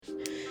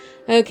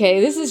Okay,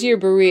 this is your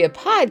Berea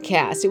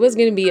podcast. It was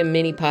going to be a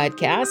mini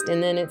podcast,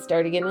 and then it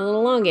started getting a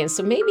little long again.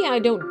 So maybe I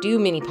don't do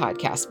mini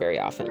podcasts very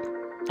often.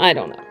 I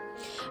don't know.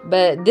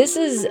 But this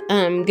is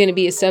going to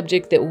be a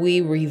subject that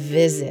we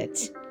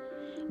revisit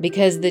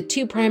because the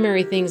two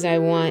primary things I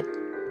want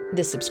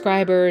the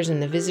subscribers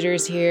and the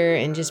visitors here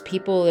and just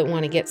people that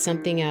want to get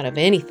something out of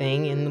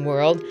anything in the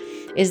world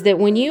is that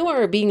when you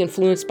are being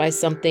influenced by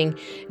something,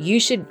 you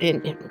should,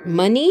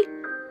 money,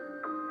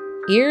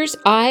 ears,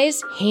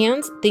 eyes,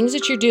 hands, things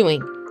that you're doing,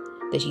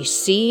 that you're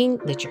seeing,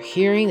 that you're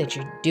hearing, that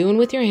you're doing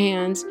with your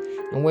hands,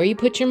 and where you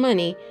put your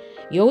money,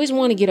 you always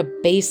want to get a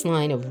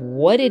baseline of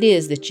what it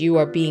is that you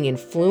are being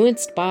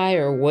influenced by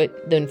or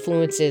what the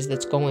influence is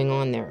that's going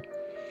on there.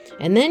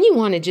 And then you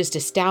want to just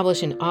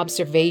establish an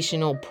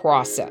observational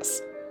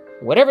process,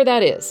 whatever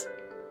that is,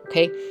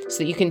 okay? So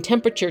that you can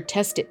temperature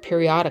test it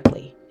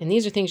periodically. And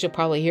these are things you'll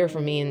probably hear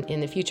from me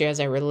in the future as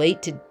I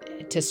relate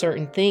to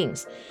certain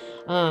things,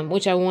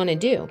 which I want to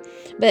do.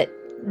 But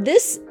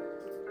this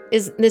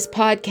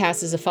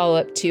podcast is a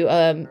follow-up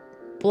to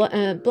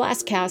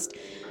Blastcast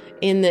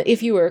in the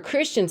If You Were a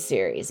Christian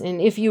series. And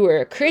if you were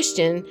a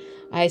Christian,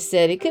 I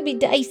said it could be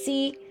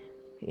dicey.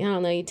 I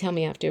don't know, you tell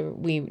me after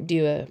we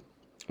do a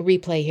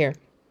replay here.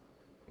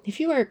 If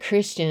you were a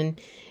Christian,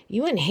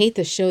 you wouldn't hate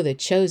the show The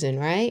Chosen,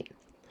 right?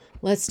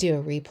 Let's do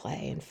a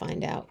replay and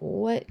find out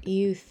what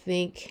you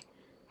think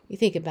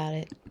about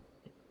it.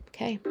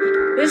 Okay.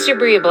 This is your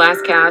Berea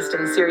Blastcast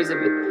in the series of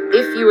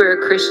If You Were a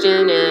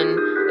Christian, and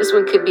this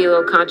one could be a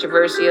little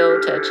controversial,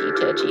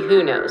 touchy,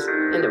 who knows,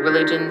 in the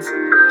religions.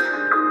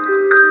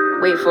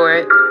 Wait for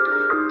it.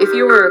 If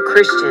you were a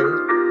Christian,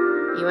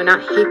 you would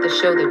not hate the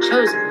show The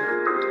Chosen.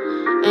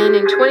 And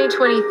in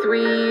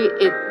 2023,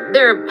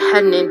 they're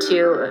heading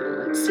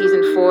into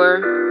season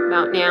 4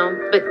 about now.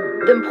 But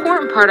the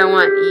important part I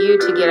want you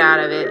to get out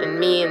of it and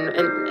me and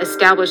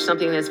establish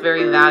something that's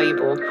very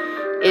valuable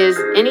is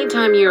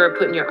anytime you are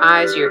putting your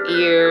eyes, your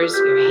ears,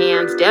 your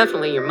hands,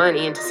 definitely your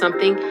money into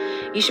something,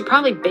 you should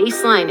probably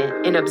baseline it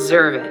and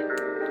observe it.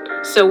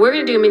 So we're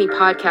going to do a mini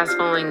podcast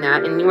following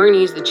that, and we're going to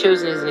use The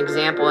Chosen as an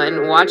example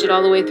and watch it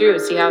all the way through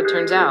and see how it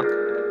turns out.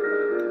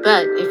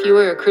 But if you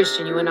were a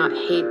Christian, you would not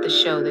hate the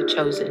show The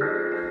Chosen.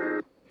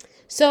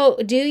 So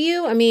do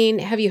you? I mean,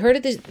 have you heard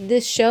of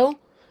this show?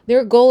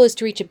 Their goal is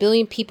to reach 1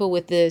 billion people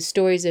with the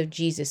stories of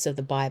Jesus of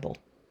the Bible.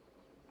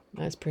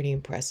 That's pretty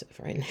impressive,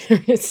 right, in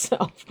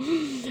itself.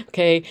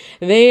 Okay,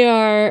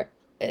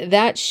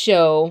 that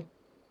show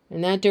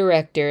and that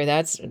director,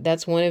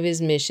 that's one of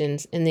his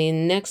missions. And the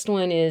next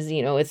one is,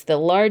 it's the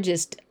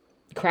largest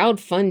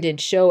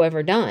crowd-funded show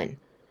ever done.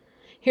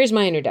 Here's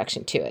my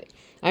introduction to it.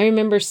 I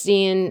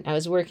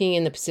was working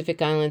in the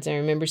Pacific Islands. I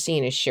remember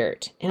seeing a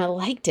shirt, and I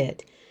liked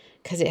it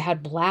because it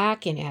had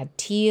black and it had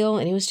teal,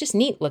 and it was just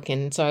neat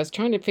looking. So I was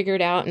trying to figure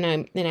it out,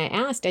 and I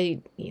asked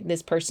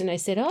this person, I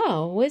said,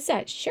 "Oh, what's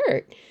that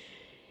shirt?"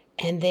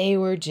 And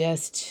they're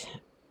just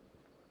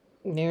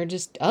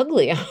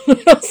ugly. I don't know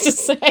what else to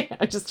say.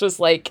 I just was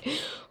like,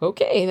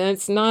 okay,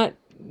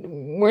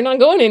 we're not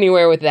going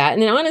anywhere with that.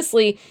 And then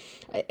honestly,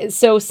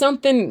 so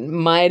something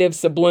might have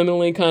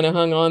subliminally kind of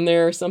hung on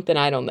there or something.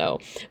 I don't know.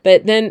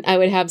 But then I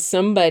would have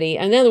somebody,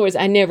 in other words,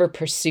 I never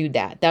pursued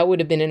that. That would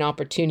have been an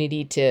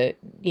opportunity to,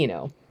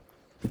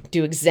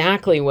 do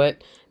exactly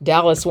what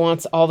Dallas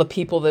wants all the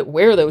people that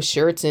wear those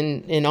shirts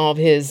in all of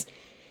his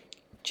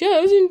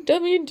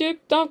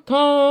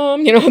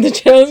ChosenWGift.com, the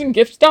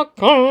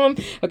ChosenGifts.com.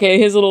 Okay,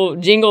 his little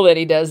jingle that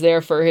he does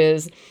there for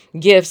his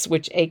gifts,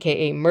 which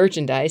AKA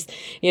merchandise,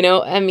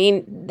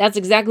 that's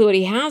exactly what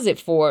he has it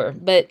for.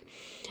 But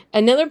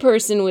another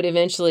person would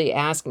eventually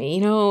ask me,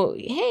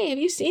 hey, have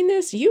you seen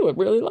this? You would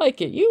really like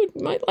it. You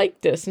might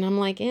like this. And I'm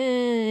like,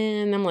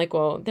 and I'm like,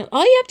 well,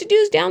 all you have to do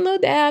is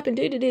download the app and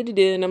do.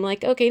 And I'm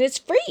like, okay, and it's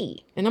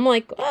free. And I'm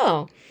like,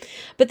 oh.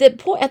 But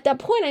at that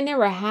point, I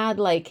never had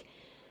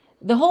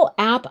the whole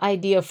app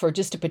idea for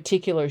just a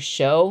particular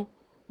show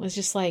was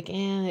just like,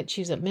 it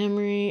chews up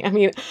memory. I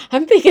mean,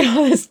 I'm thinking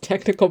all this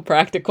technical,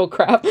 practical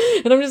crap,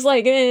 and I'm just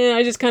like,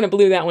 I just kind of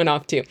blew that one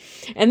off too.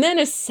 And then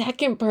a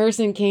second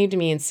person came to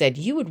me and said,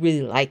 you would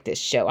really like this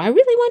show. I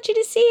really want you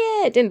to see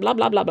it, and blah,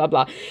 blah, blah, blah,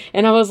 blah.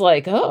 And I was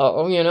like,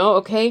 oh,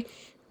 okay.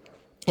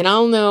 And I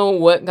don't know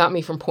what got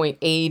me from point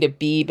A to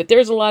B, but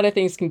there's a lot of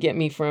things can get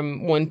me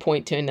from one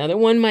point to another.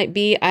 One might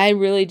be, I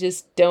really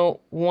just don't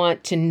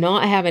want to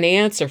not have an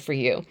answer for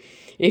you.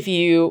 If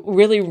you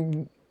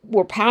really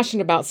were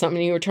passionate about something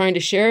and you were trying to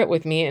share it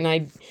with me, and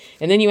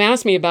then you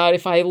asked me about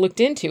if I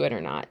looked into it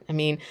or not. I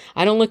mean,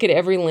 I don't look at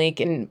every link,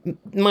 and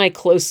my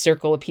close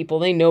circle of people,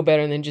 they know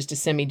better than just to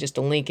send me just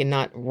a link and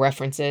not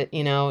reference it.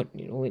 We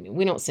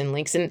don't send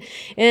links. And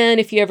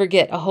if you ever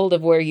get a hold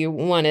of where you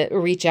want to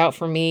reach out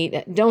for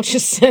me, don't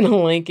just send a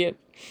link. It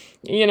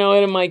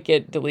might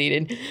get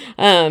deleted.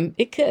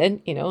 It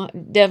could,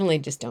 definitely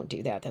just don't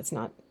do that. That's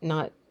not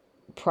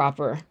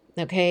proper.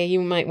 Okay, you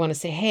might want to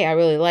say, hey, I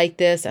really like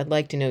this. I'd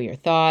like to know your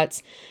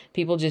thoughts.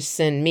 People just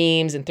send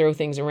memes and throw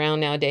things around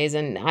nowadays,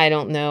 and I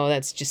don't know.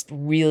 That's just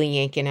really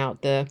yanking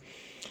out the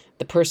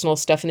the personal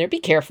stuff in there. Be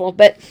careful.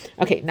 But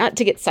okay, not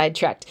to get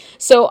sidetracked.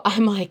 So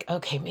I'm like,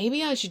 okay,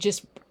 maybe I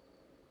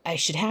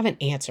should have an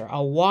answer.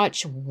 I'll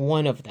watch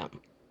one of them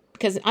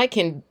because I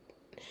can,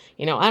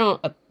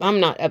 I'm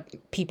not a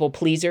people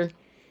pleaser,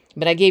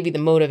 but I gave you the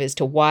motive as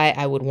to why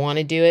I would want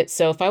to do it.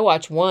 So if I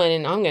watch one,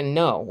 and I'm going to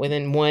know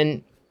within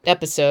one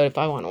episode if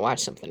I want to watch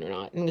something or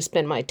not. I'm going to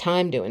spend my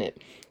time doing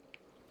it,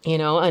 and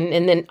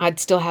then I'd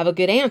still have a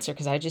good answer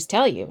because I just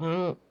tell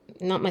you,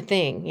 not my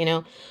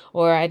thing,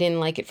 or I didn't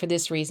like it for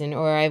this reason,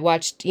 or I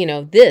watched,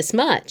 this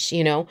much,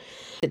 the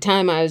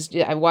time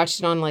I watched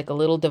it on like a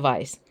little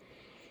device.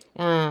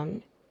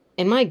 And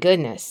my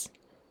goodness,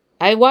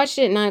 I watched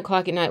it at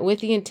 9:00 at night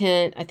with the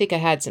intent. I think I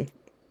had some,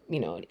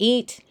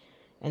 eat,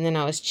 and then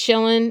I was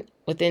chilling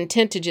with the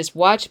intent to just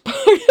watch part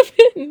of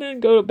it and then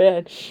go to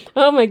bed.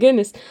 Oh my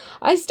goodness.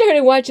 I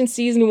started watching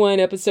season 1,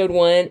 episode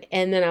 1,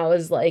 and then I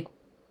was like,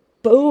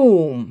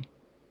 boom.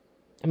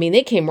 I mean,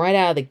 they came right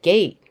out of the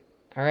gate.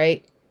 All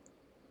right,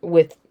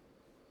 with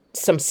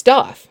some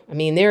stuff. I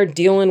mean, they're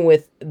dealing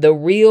with the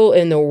real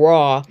and the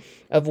raw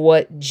of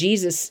what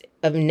Jesus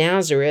of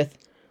Nazareth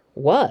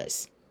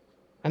was.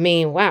 I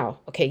mean, wow.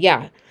 Okay,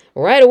 yeah.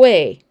 Right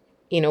away,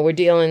 we're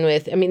dealing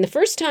with, the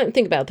first time,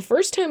 think about it, the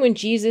first time when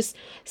Jesus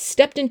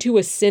stepped into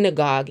a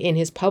synagogue in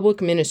his public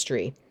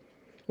ministry,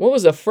 what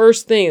was the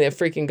first thing that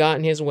freaking got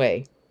in his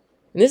way?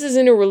 And this is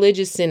in a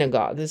religious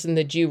synagogue. This is in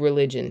the Jew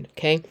religion,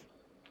 okay?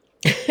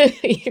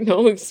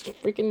 It's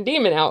freaking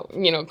demon out,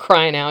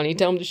 crying out, and you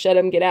tell him to shut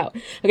up and get out.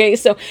 Okay,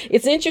 so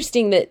it's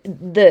interesting that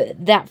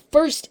that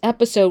first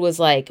episode was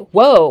like,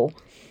 whoa.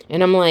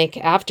 And I'm like,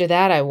 after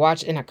that, I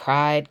watched and I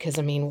cried because,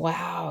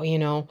 wow,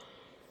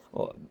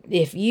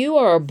 if you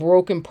are a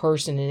broken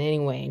person in any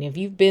way, and if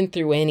you've been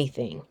through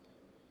anything,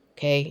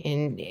 okay,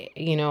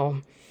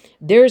 and,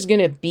 there's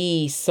going to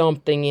be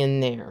something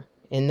in there.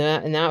 In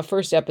that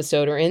first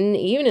episode, or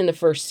even in the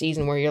first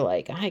season, where you're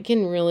like, I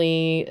can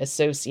really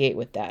associate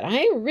with that.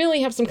 I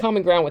really have some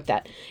common ground with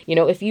that.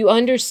 If you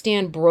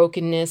understand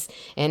brokenness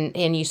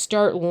and you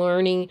start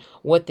learning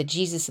what the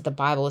Jesus of the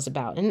Bible is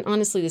about. And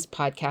honestly, this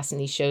podcast and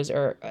these shows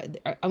are,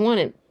 I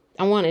want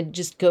to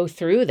just go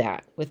through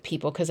that with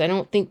people because I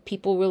don't think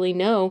people really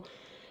know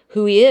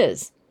who he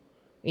is.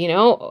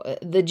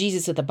 The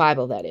Jesus of the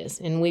Bible, that is.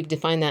 And we've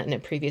defined that in a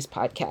previous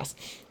podcast.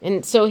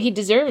 And so he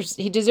deserves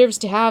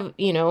to have,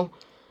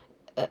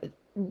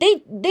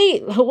 they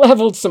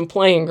leveled some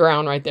playing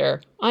ground right there.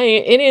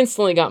 It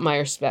instantly got my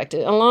respect,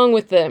 along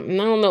with I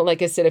don't know,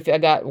 like I said, if I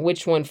got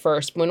which one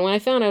first. When I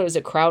found out it was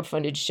a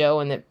crowdfunded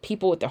show and that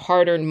people with their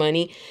hard-earned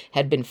money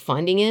had been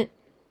funding it,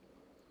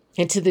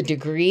 and to the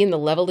degree and the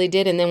level they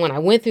did. And then when I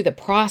went through the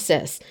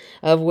process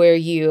of where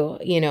you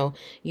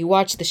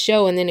watch the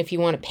show, and then if you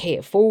want to pay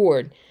it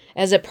forward,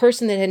 as a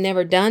person that had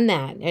never done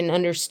that and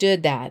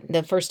understood that,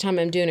 the first time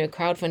I'm doing a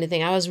crowdfunding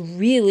thing, I was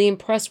really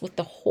impressed with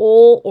the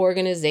whole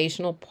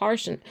organizational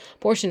portion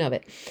of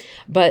it.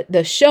 But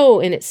the show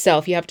in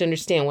itself, you have to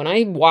understand, when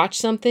I watch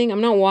something,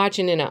 I'm not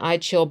watching in I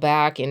chill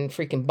back in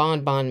freaking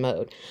bonbon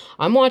mode.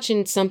 I'm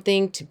watching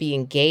something to be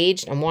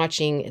engaged. I'm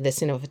watching the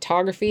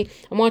cinematography.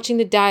 I'm watching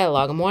the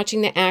dialogue. I'm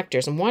watching the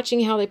actors. I'm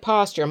watching how they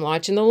posture. I'm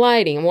watching the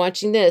lighting. I'm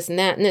watching this and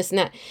that and this and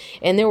that.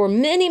 And there were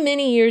many,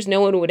 many years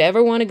no one would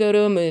ever want to go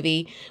to a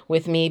movie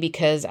with me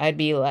because I'd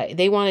be like,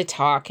 they want to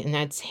talk, and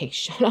I'd say,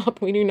 shut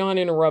up, we do not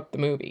interrupt the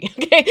movie.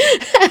 Okay.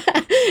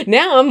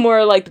 Now I'm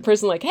more like the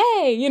person like,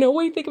 hey,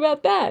 what do you think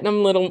about that? And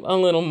I'm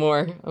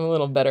a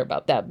little better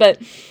about that.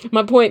 But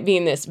my point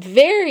being this,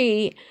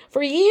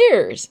 for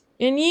years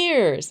and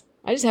years,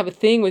 I just have a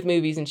thing with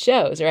movies and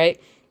shows, right?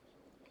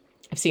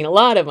 I've seen a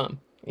lot of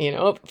them,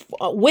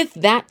 with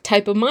that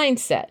type of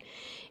mindset.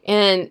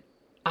 And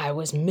I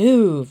was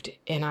moved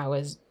and I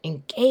was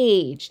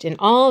engaged and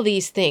all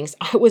these things.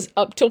 I was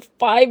up till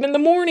 5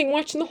 a.m.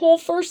 watching the whole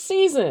first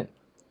season.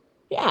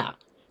 Yeah,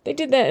 they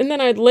did that. And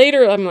then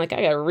I'm like,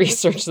 I got to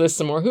research this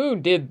some more. Who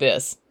did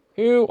this?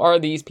 Who are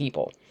these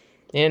people?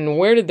 And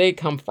where did they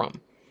come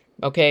from?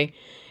 Okay.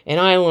 And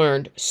I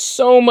learned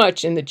so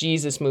much in the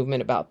Jesus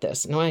movement about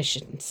this. No, I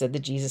shouldn't have said the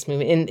Jesus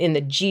movement, in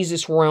the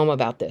Jesus realm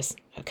about this.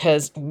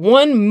 Because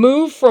one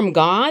move from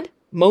God,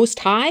 Most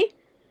High,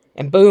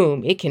 and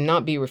boom, it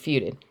cannot be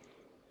refuted.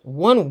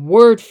 One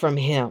word from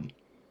him,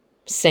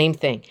 same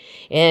thing.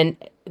 And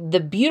the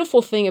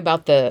beautiful thing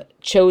about the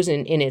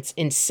Chosen in its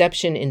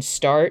inception and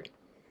start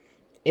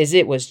is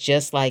it was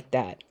just like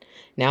that.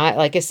 Now,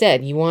 like I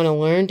said, you want to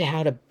learn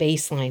how to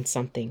baseline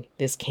something.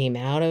 This came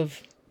out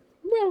of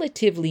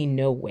relatively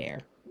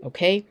nowhere,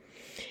 okay?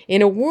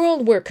 In a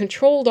world where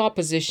controlled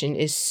opposition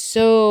is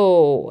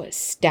so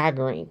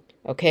staggering,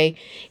 okay?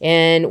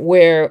 And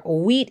where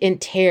wheat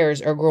and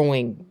tares are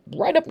growing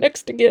right up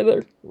next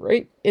together,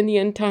 right? In the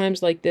end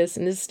times like this,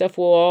 and this stuff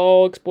we'll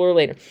all explore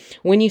later.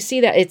 When you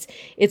see that,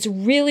 it's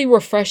really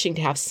refreshing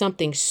to have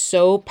something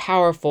so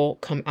powerful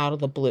come out of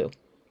the blue.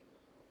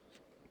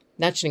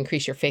 That should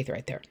increase your faith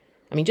right there.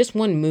 Just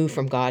one move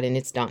from God and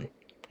it's done.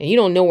 And you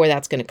don't know where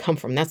that's going to come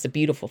from. That's the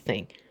beautiful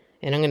thing.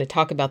 And I'm going to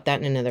talk about that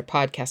in another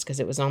podcast because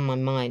it was on my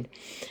mind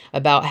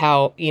about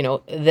how,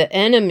 the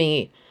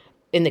enemy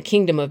in the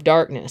kingdom of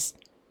darkness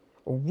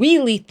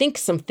really think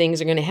some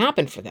things are going to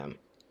happen for them.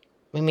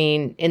 I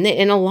mean, and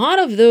a lot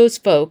of those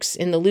folks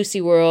in the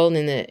Lucy world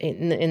and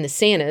in the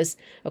Santas,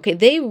 okay,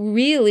 they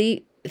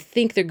really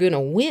think they're going to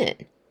win.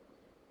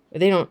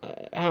 They don't,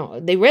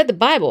 they read the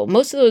Bible.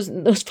 Most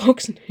of those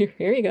folks, here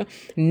you go,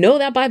 know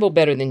that Bible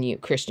better than you,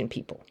 Christian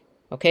people.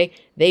 Okay,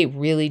 they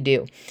really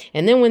do.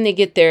 And then when they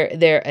get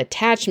their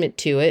attachment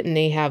to it, and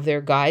they have their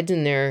guides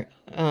and their,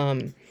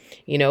 I'll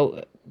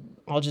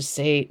just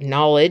say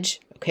knowledge,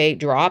 okay,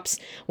 drops.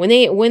 When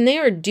they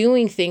are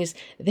doing things,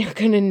 they're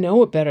gonna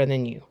know it better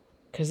than you,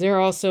 because they're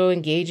also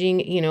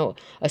engaging,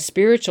 a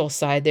spiritual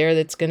side there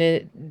that's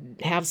gonna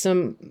have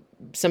some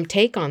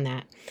take on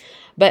that.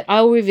 But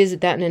I'll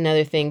revisit that in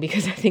another thing,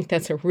 because I think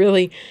that's a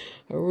really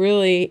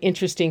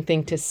interesting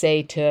thing to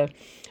say to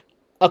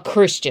a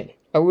Christian,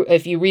 or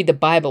if you read the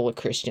Bible, a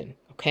Christian,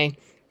 okay?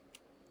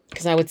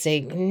 Because I would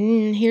say,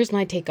 here's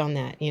my take on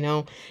that.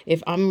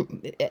 If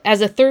I'm, as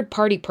a third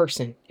party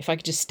person, if I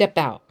could just step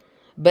out.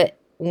 But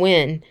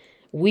when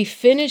we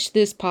finish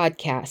this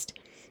podcast,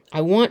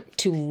 I want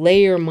to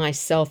layer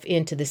myself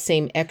into the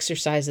same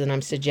exercise that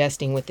I'm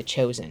suggesting with The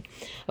Chosen.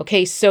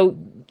 Okay, so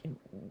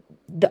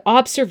the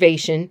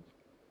observation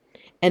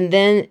and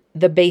then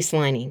the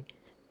baselining,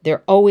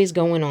 they're always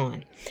going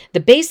on. The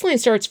baseline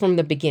starts from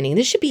the beginning.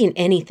 This should be in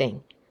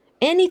anything.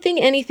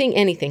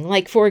 Anything.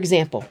 Like, for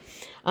example,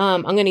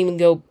 I'm going to even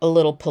go a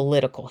little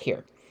political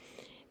here.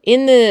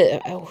 In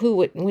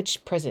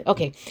which president?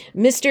 Okay,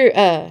 Mr.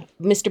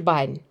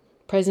 Biden,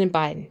 President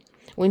Biden,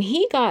 when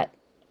he got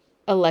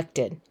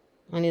elected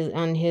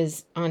on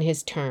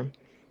his term,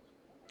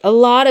 a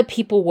lot of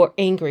people were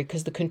angry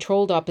because the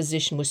controlled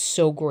opposition was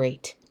so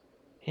great,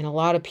 and a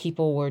lot of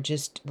people were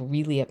just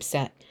really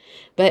upset.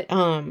 But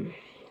I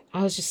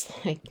was just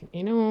like,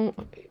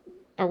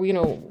 are we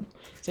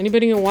is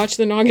anybody gonna watch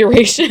the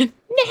inauguration?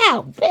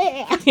 No,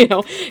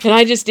 and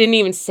I just didn't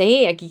even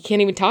say it. You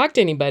can't even talk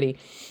to anybody,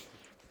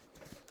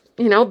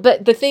 but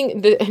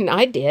and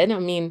I did. I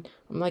mean,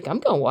 I'm like, I'm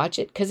gonna watch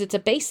it because it's a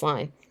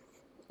baseline,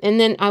 and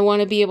then I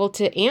want to be able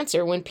to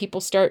answer when people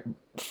start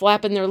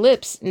flapping their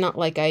lips. Not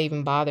like I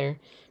even bother.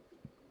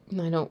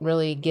 I don't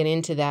really get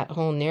into that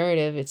whole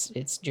narrative.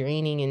 It's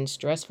draining and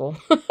stressful.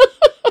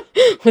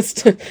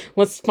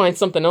 Let's find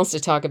something else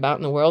to talk about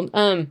in the world.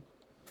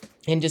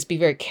 And just be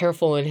very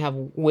careful and have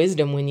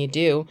wisdom when you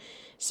do,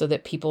 so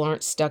that people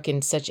aren't stuck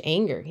in such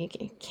anger. You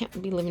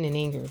can't be living in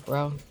anger,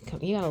 bro.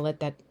 You gotta let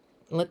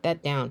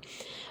that down.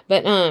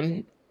 But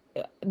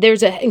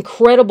there's an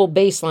incredible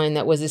baseline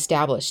that was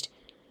established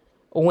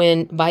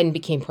when Biden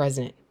became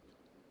president,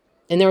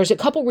 and there was a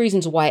couple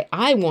reasons why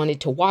I wanted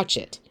to watch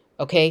it.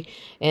 Okay,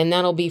 and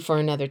that'll be for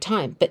another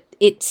time. But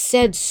it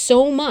said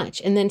so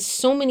much, and then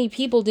so many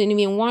people didn't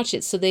even watch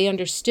it, so they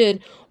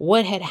understood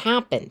what had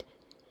happened.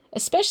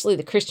 Especially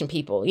the Christian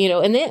people,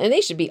 and they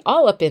should be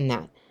all up in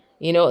that,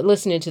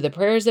 listening to the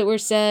prayers that were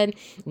said,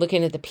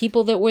 looking at the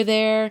people that were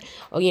there,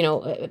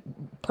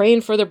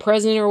 praying for the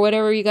president or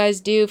whatever you guys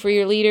do for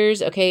your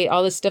leaders. Okay,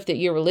 all the stuff that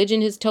your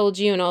religion has told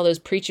you, and all those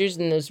preachers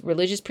and those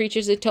religious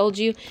preachers that told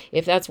you,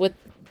 if that's what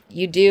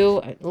you do,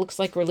 it looks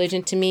like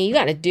religion to me. You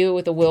got to do it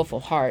with a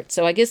willful heart.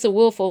 So I guess the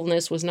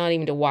willfulness was not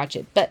even to watch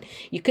it, but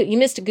you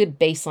missed a good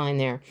baseline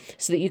there,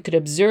 so that you could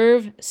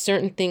observe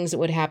certain things that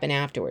would happen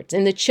afterwards.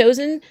 And The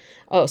Chosen,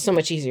 so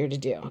much easier to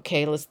do.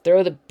 Okay, let's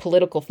throw the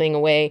political thing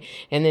away.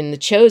 And then The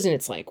Chosen,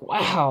 it's like,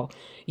 wow,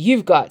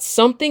 you've got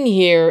something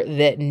here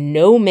that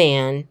no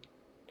man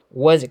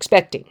was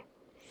expecting.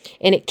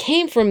 And it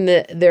came from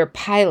their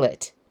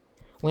pilot.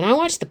 When I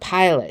watched the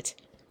pilot,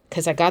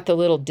 because I got the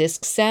little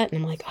disc set,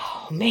 and I'm like,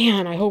 oh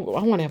man, I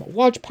want to have a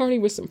watch party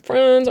with some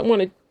friends. I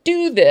want to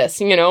do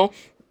this, I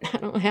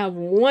don't have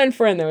one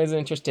friend that was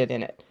interested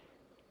in it.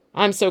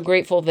 I'm so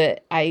grateful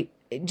that I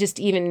just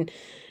even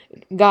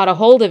got a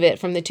hold of it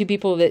from the two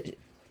people that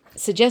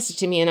suggested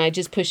to me, and I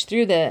just pushed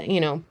through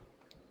the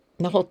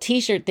whole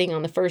t-shirt thing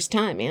on the first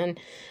time, man.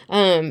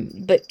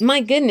 But my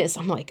goodness,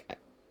 I'm like,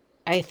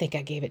 I think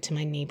I gave it to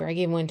my neighbor. I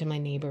gave one to my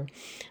neighbor.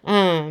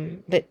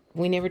 But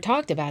we never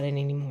talked about it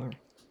anymore.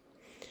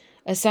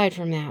 Aside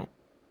from that,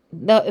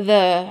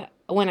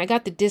 when I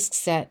got the disc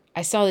set,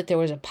 I saw that there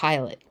was a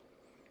pilot.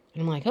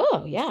 And I'm like,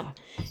 oh, yeah.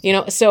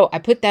 So I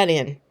put that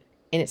in,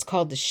 and it's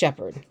called The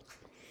Shepherd.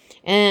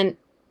 And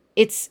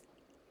it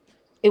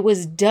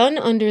was done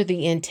under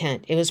the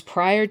intent. It was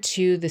prior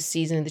to the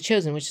season of The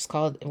Chosen, which is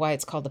why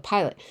it's called the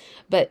pilot.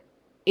 But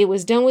it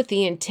was done with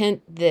the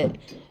intent that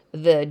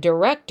the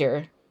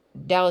director,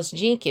 Dallas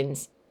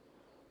Jenkins,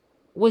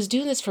 was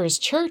doing this for his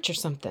church or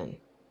something.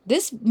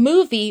 This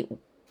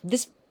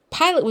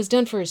pilot was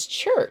done for his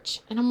church.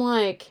 And I'm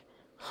like,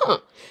 huh.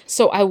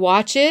 So I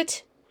watch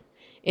it.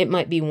 It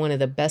might be one of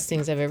the best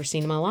things I've ever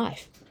seen in my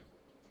life.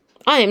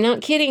 I am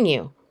not kidding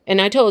you. And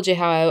I told you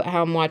how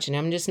I'm watching.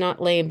 I'm just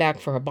not laying back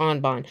for a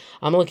bonbon.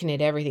 I'm looking at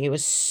everything. It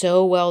was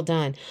so well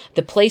done.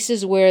 The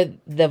places where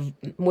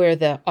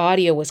the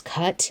audio was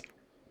cut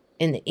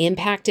and the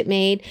impact it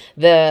made,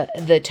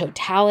 the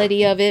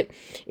totality of it.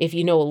 If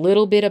you know a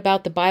little bit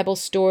about the Bible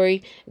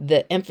story,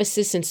 the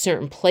emphasis in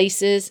certain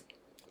places,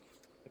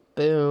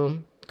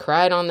 boom,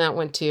 cried on that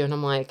one too. And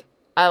I'm like,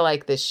 I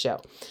like this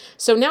show.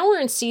 So now we're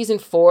in season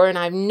 4, and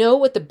I know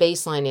what the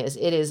baseline is.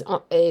 It is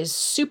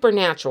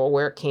supernatural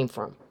where it came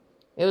from.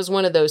 It was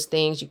one of those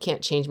things, you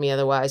can't change me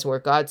otherwise, where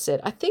God said,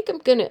 I think I'm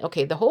going to,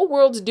 okay, the whole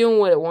world's doing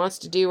what it wants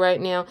to do right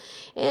now,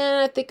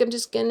 and I think I'm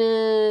just going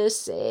to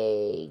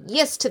say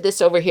yes to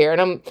this over here.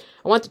 And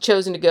I want the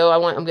chosen to go.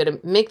 I'm going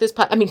to make this,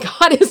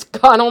 God is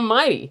God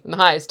Almighty in the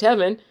highest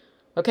heaven,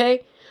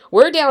 okay?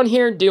 We're down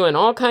here doing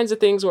all kinds of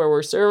things where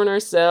we're serving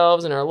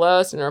ourselves and our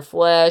lust and our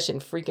flesh and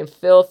freaking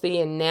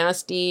filthy and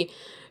nasty,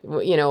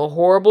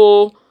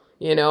 horrible.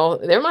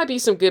 There might be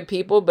some good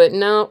people, but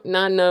no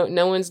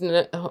one's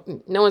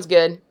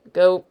good.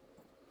 Go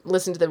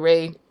listen to the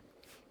Ray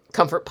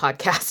Comfort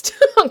podcast,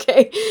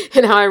 okay?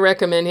 And how I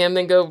recommend him.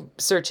 Then go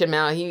search him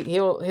out.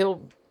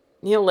 He'll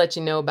let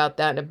you know about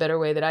that in a better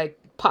way that I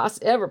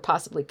ever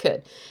possibly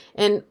could.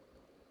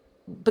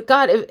 But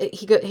God,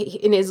 he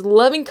in his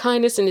loving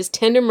kindness and his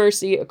tender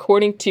mercy,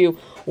 according to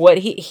what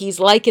he's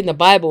like in the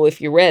Bible, if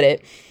you read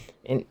it,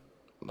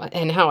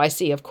 and how I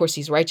see, of course,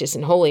 he's righteous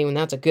and holy, and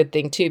that's a good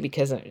thing too,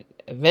 because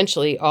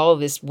eventually all of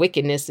this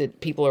wickedness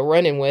that people are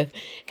running with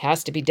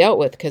has to be dealt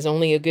with, because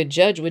only a good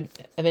judge would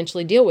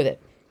eventually deal with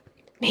it.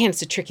 Man,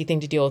 it's a tricky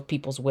thing to deal with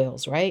people's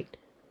wills, right?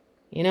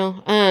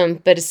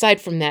 But aside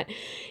from that,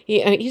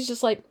 he's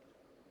just like,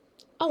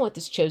 I want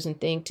this chosen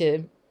thing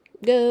to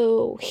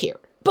go here.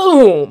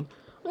 Boom!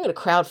 I'm going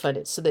to crowdfund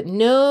it so that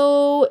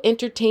no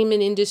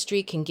entertainment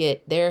industry can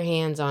get their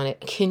hands on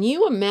it. Can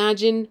you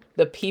imagine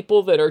the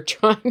people that are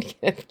trying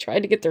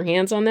to get their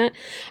hands on that?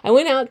 I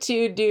went out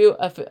to do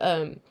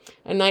a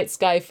night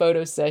sky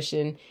photo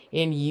session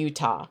in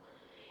Utah.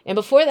 And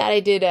before that, I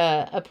did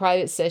a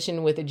private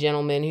session with a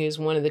gentleman who's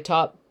one of the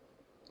top.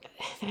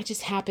 I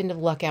just happened to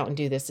luck out and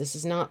do this.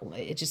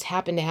 It just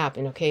happened to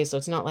happen, okay? So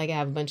it's not like I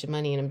have a bunch of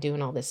money and I'm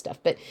doing all this stuff.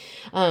 But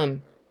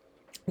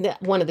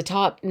one of the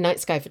top night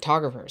sky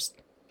photographers.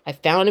 I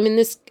found him in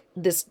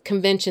this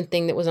convention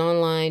thing that was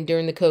online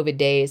during the COVID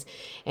days,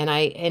 and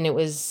it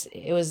was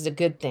a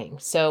good thing.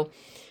 So,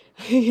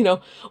 we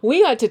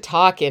got to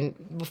talking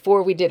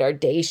before we did our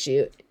day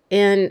shoot,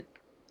 and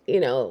he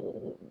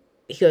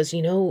goes,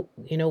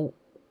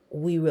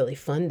 we really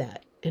fund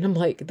that, and I'm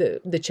like,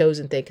 the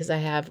chosen thing, because I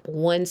have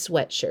one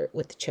sweatshirt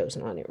with the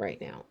chosen on it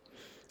right now.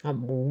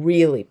 I'm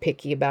really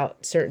picky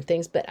about certain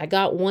things, but I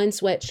got one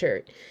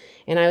sweatshirt,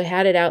 and I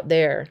had it out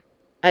there.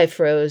 I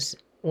froze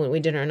when we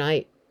did our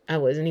night. I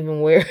wasn't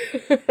even wearing.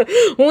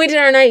 When we did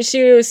our night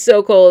shoot, it was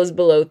so cold, it was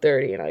below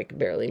 30, and I could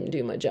barely even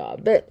do my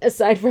job. But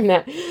aside from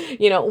that,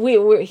 he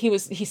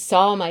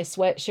saw my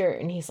sweatshirt,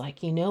 and he's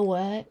like, you know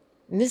what?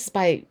 And this is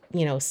by,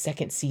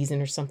 second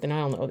season or something. I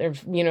don't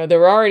know.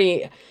 They're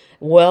already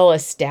well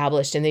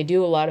established, and they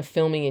do a lot of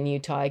filming in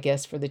Utah, I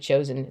guess, for The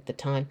Chosen at the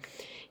time.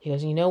 He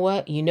goes, you know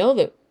what? You know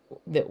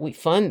that we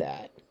fund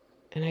that.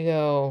 And I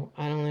go,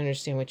 I don't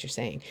understand what you're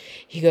saying.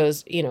 He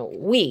goes,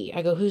 we.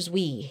 I go, who's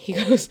we? He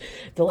goes,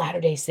 the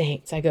Latter-day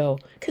Saints. I go,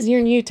 because you're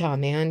in Utah,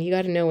 man. You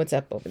got to know what's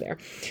up over there.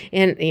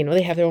 And,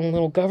 they have their own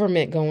little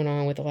government going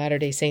on with the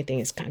Latter-day Saint thing.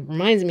 It kind of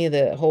reminds me of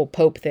the whole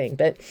Pope thing.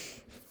 But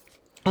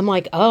I'm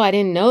like, oh, I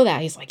didn't know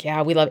that. He's like,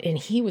 yeah, we love it. And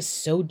he was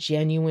so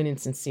genuine and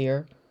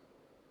sincere.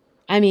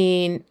 I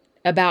mean,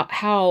 about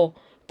how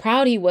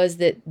proud he was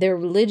that their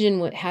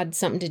religion had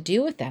something to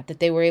do with that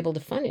they were able to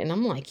fund it. And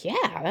I'm like,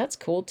 yeah, that's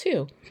cool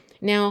too.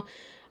 Now,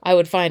 I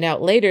would find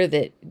out later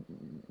that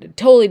a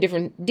totally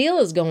different deal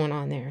is going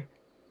on there,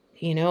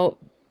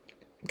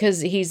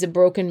 because he's a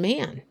broken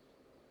man,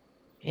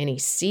 and he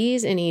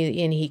sees and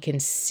he can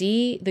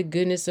see the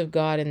goodness of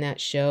God in that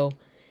show,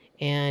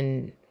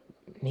 and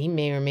he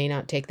may or may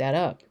not take that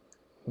up.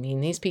 I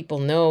mean, these people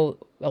know,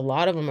 a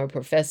lot of them are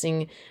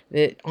professing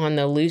that on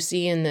the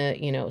Lucy and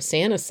the,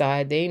 Santa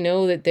side, they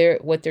know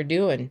that what they're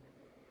doing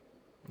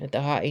at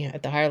the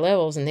higher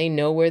levels, and they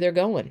know where they're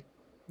going.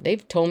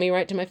 They've told me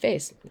right to my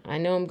face, I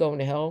know I'm going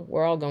to hell.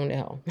 We're all going to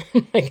hell.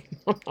 I'm like,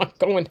 I'm not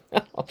going to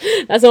hell.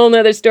 That's a whole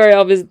nother story.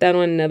 I'll visit that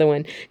one, another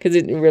one, because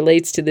it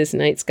relates to this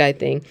night sky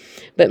thing.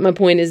 But my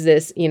point is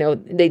this,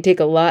 they take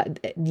a lot.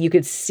 You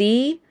could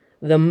see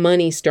the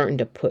money starting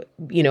to put,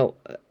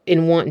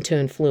 in wanting to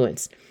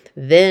influence.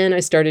 Then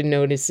I started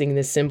noticing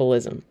the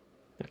symbolism.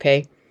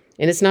 Okay.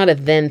 And it's not a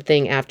then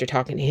thing after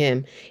talking to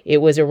him. It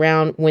was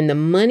around when the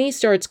money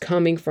starts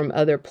coming from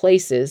other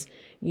places.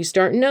 You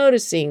start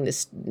noticing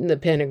the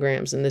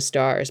pentagrams and the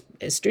stars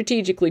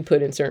strategically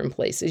put in certain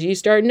places. You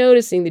start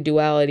noticing the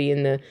duality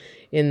in the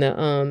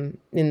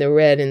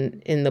red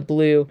and in the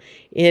blue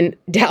in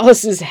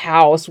Dallas's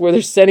house, where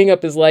they're setting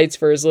up his lights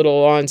for his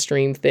little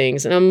on-stream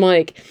things. And I'm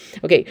like,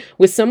 okay,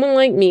 with someone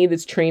like me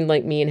that's trained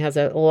like me and has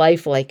a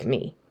life like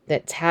me,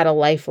 that's had a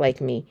life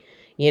like me,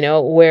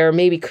 where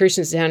maybe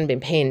Christians haven't been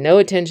paying no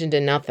attention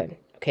to nothing.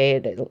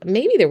 Okay,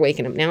 maybe they're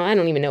waking up now. I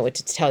don't even know what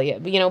to tell you,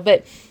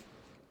 but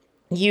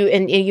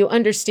you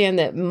understand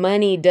that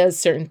money does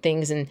certain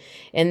things, and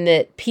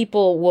that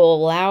people will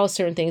allow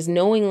certain things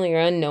knowingly or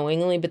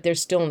unknowingly, but there's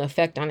still an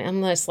effect on it.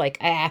 I'm less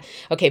like,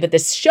 okay, but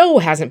this show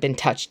hasn't been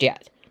touched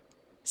yet.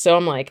 So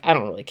I'm like, I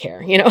don't really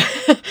care,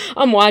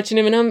 I'm watching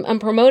him and I'm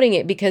promoting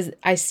it because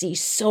I see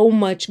so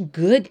much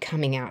good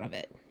coming out of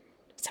it.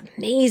 It's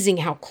amazing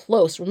how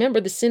close. Remember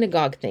the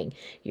synagogue thing.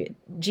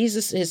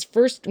 Jesus,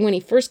 when he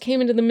first came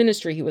into the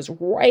ministry, he was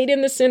right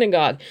in the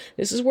synagogue.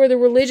 This is where the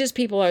religious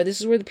people are. This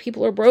is where the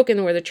people are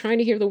broken, where they're trying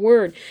to hear the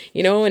word,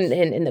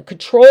 and the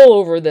control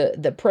over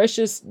the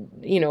precious,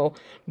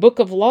 book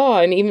of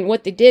law, and even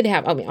what they did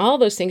have. I mean, all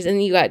those things.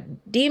 And you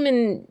got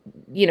demon,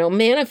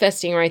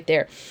 manifesting right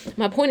there.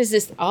 My point is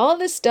this: all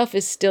this stuff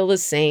is still the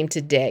same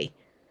today.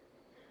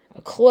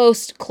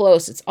 Close.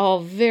 It's all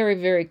very,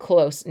 very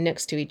close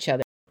next to each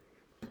other.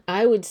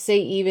 I would say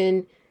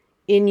even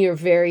in your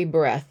very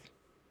breath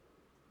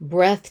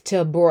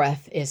to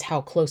breath is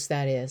how close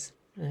that is.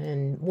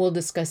 And we'll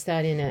discuss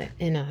that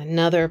in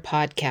another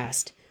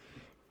podcast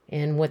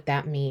and what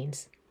that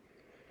means.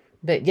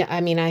 But yeah,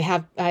 I mean, I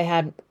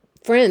had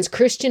friends,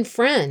 Christian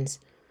friends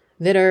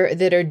that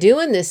are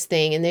doing this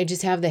thing, and they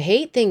just have the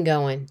hate thing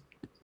going.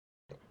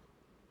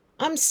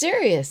 I'm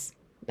serious.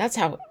 That's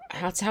how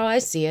I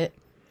see it.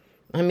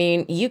 I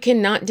mean, you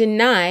cannot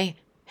deny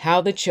how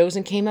the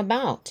Chosen came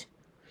about.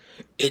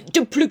 It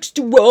depicts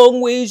the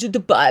wrong ways of the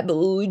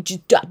Bible.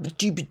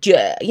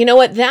 You know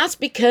what? That's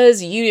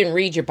because you didn't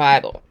read your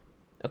Bible.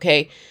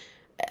 Okay?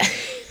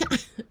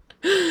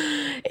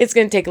 It's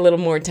going to take a little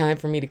more time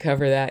for me to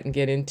cover that and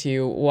get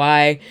into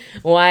why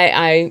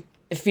I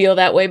feel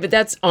that way. But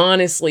that's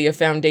honestly a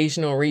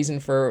foundational reason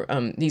for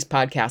these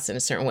podcasts in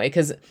a certain way.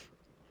 Because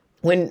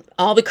when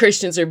all the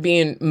Christians are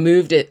being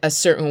moved a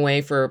certain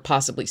way for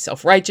possibly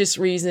self-righteous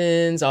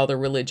reasons, all the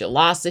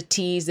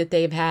religiosities that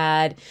they've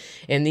had,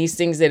 and these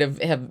things that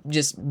have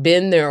just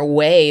been their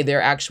way,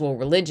 their actual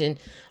religion,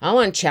 I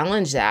want to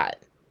challenge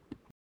that.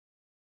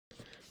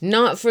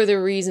 Not for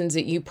the reasons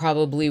that you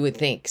probably would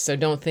think, so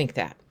don't think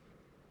that.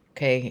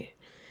 Okay?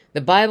 The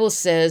Bible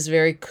says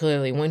very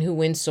clearly, one who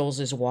wins souls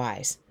is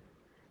wise.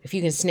 If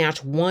you can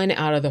snatch one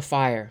out of the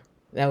fire,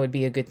 that would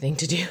be a good thing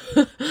to do.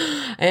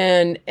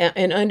 and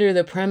under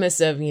the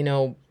premise of,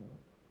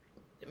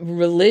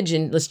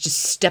 religion, let's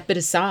just step it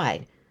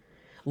aside.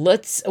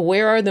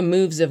 Where are the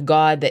moves of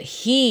God that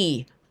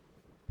he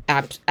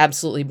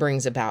absolutely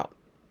brings about?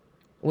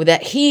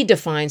 That he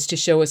defines to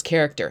show his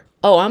character.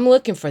 Oh, I'm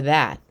looking for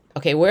that.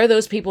 Okay, where are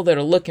those people that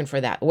are looking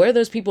for that? Where are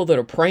those people that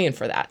are praying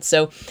for that?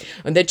 So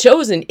the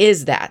Chosen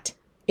is that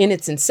in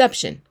its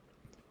inception.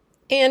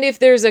 And if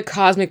there's a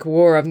cosmic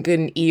war of good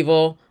and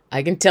evil,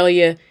 I can tell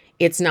you,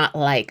 it's not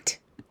liked.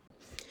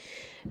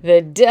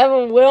 The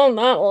devil will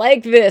not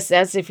like this.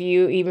 That's if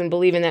you even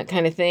believe in that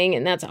kind of thing.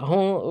 And that's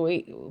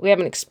we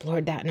haven't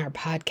explored that in our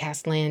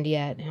podcast land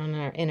yet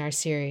in our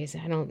series.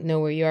 I don't know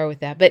where you are with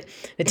that. But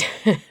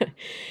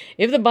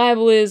if the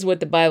Bible is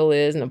what the Bible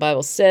is, and the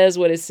Bible says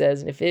what it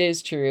says, and if it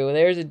is true,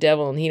 there's a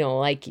devil and he don't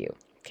like you.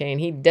 Okay. And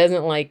he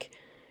doesn't like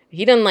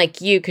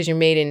you because you're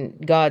made in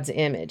God's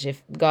image,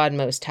 if God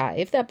Most High,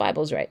 if that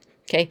Bible's right.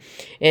 Okay.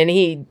 And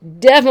he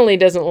definitely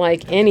doesn't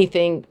like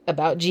anything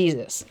about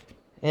Jesus.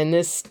 And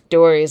this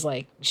story is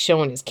like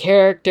showing his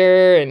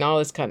character and all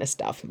this kind of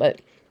stuff.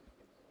 But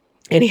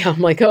anyhow,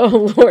 I'm like,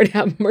 oh, Lord,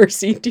 have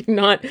mercy. Do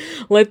not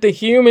let the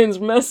humans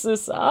mess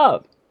this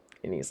up.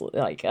 And he's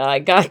like, I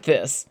got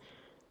this.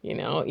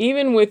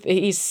 Even with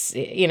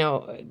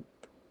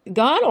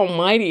God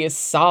Almighty is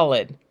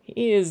solid.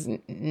 He is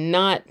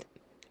not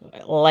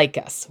like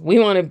us. We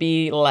want to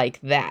be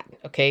like that.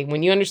 Okay.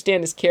 When you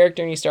understand his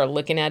character and you start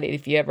looking at it,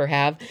 if you ever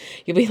have,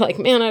 you'll be like,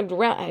 man,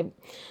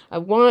 I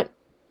want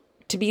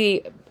to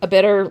be a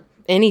better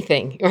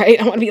anything, right?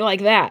 I want to be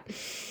like that.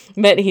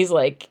 But he's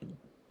like,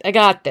 I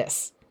got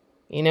this.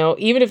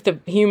 Even if the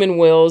human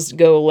wills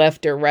go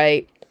left or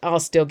right,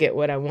 I'll still get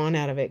what I want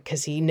out of it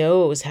because he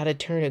knows how to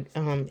turn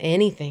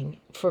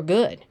anything for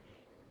good.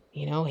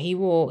 He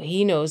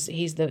knows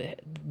he's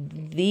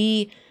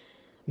the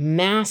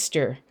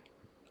master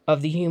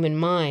of the human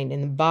mind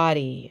and the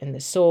body and the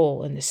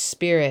soul and the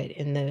spirit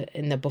and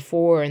the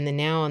before and the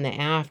now and the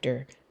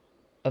after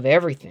of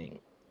everything.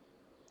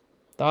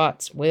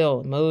 Thoughts,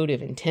 will,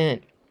 motive,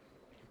 intent.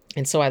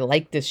 And so I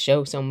like this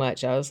show so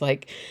much. I was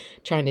like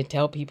trying to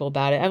tell people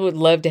about it. I would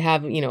love to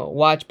have, a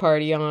watch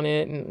party on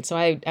it. And so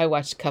I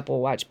watched a couple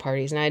of watch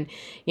parties, and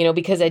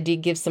because I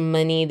did give some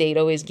money, they'd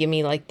always give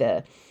me like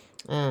the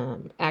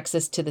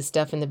access to the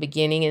stuff in the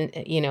beginning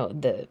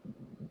and,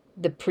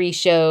 the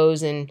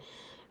pre-shows, and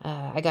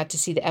I got to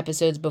see the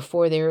episodes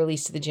before they were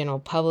released to the general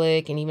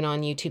public, and even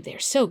on YouTube. They're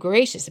so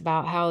gracious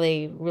about how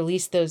they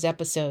released those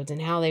episodes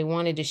and how they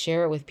wanted to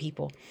share it with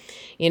people,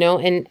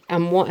 and I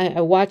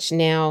watch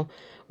now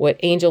what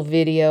Angel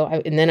Video,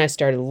 and then I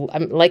started,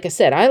 like I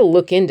said, I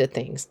look into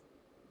things,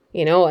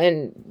 and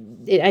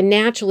I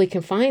naturally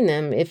can find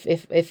them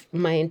if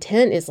my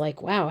intent is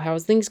like, wow,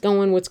 how's things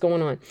going? What's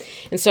going on?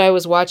 And so I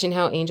was watching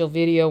how Angel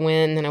Video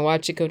went, and then I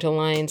watched it go to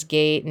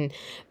Lionsgate. And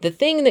the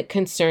thing that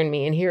concerned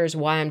me, and here's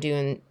why I'm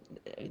doing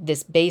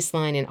this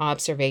baseline and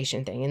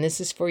observation thing, and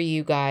this is for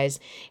you guys,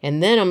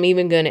 and then I'm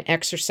even going to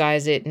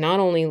exercise it. Not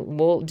only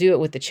we'll do it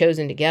with the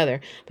Chosen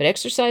together, but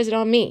exercise it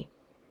on me.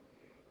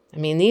 I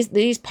mean, these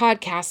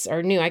podcasts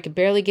are new. I could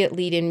barely get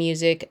lead-in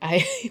music.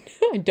 I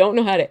I don't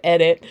know how to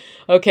edit.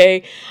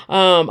 Okay.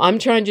 I'm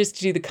trying just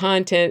to do the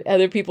content.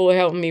 Other people are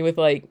helping me with,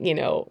 like,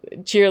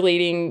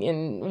 cheerleading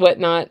and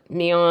whatnot,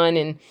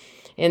 neon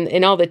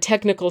and all the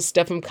technical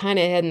stuff. I'm kind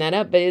of heading that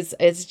up, but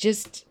it's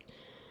just,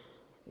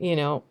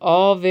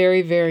 all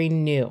very, very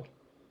new.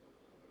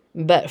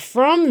 But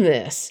from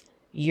this,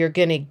 you're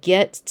going to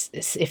get,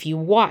 if you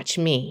watch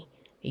me,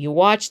 you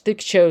watch the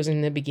shows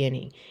in the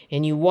beginning,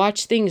 and you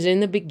watch things in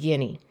the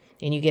beginning,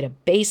 and you get a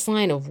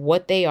baseline of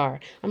what they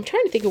are. I'm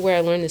trying to think of where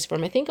I learned this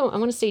from. I think I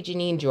want to say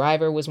Janine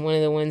Driver was one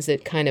of the ones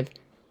that kind of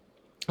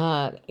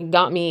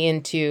got me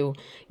into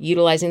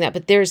utilizing that.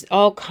 But there's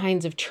all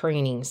kinds of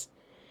trainings.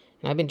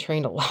 And I've been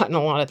trained a lot in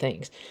a lot of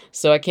things.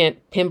 So I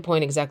can't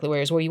pinpoint exactly where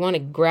it is. Where you want to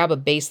grab a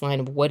baseline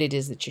of what it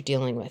is that you're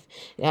dealing with.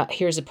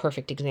 Here's a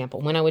perfect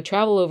example. When I would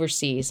travel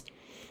overseas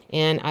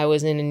and I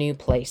was in a new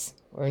place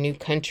or a new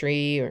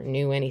country or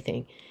new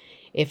anything,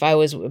 if I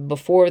was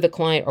before the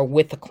client or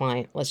with the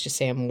client, let's just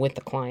say I'm with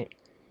the client,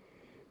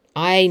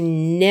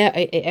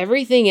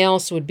 everything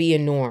else would be a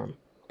norm.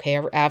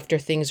 Okay, after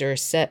things are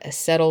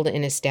settled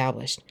and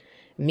established.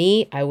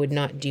 Me, I would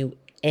not do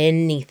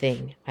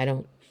anything.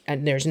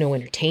 There's no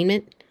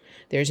entertainment.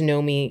 There's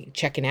no me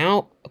checking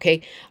out.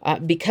 Okay.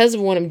 Because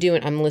of what I'm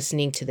doing, I'm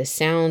listening to the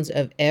sounds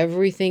of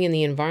everything in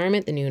the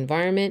environment, the new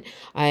environment.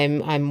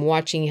 I'm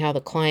watching how the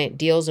client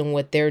deals and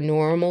what their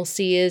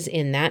normalcy is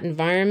in that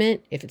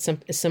environment. If it's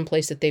some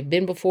place that they've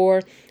been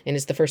before and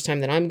it's the first time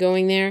that I'm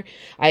going there,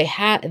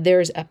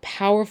 there's a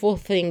powerful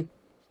thing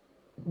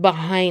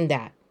behind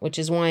that, which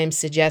is why I'm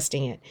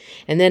suggesting it.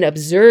 And then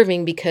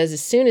observing, because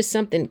as soon as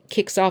something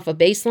kicks off a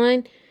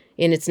baseline,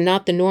 and it's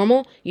not the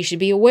normal, you should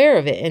be aware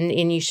of it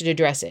and you should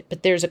address it.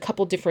 But there's a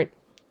couple different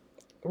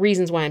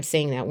reasons why I'm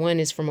saying that. One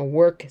is from a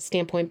work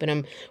standpoint, but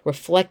I'm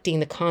reflecting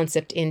the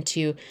concept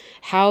into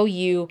how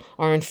you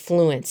are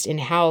influenced and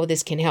how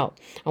this can help.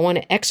 I want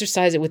to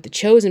exercise it with the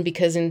chosen,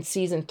 because in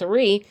season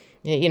 3,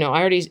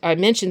 I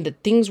mentioned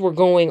that things were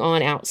going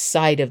on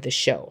outside of the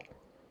show.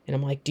 And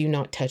I'm like, do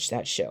not touch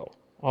that show.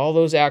 All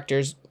those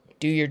actors,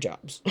 do your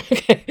jobs.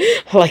 Okay.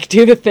 Like,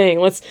 do the thing.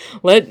 Let's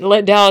let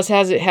Dallas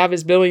have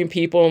his billion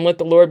people and let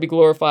the Lord be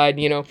glorified.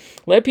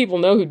 Let people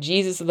know who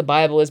Jesus of the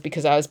Bible is,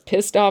 because I was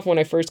pissed off when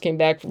I first came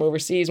back from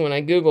overseas when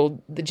I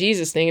Googled the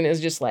Jesus thing, and it was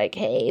just like,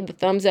 hey, the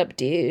thumbs up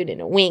dude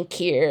and a wink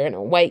here and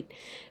a white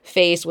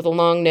face with a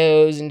long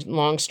nose and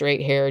long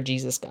straight hair,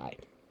 Jesus guy.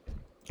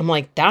 I'm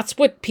like, that's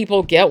what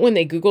people get when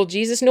they Google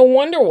Jesus. No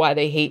wonder why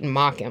they hate and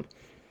mock him.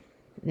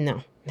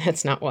 No.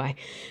 That's not why.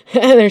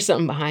 There's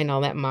something behind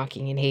all that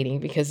mocking and hating,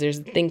 because there's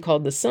a thing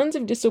called the sons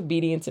of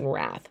disobedience and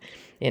wrath.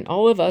 And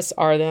all of us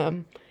are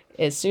them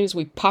as soon as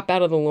we pop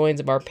out of the loins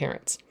of our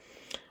parents.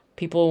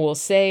 People will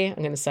say,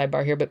 I'm going to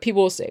sidebar here, but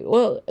people will say,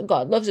 well,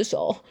 God loves us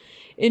all.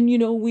 And,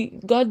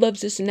 God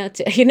loves us and that's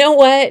it. You know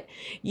what?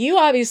 You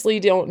obviously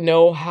don't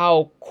know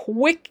how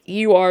quick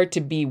you are to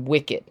be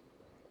wicked.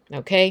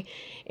 Okay.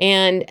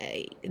 And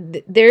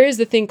there is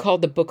the thing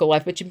called the book of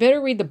life, but you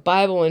better read the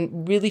Bible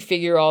and really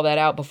figure all that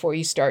out before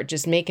you start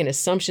just making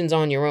assumptions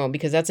on your own,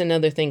 because that's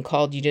another thing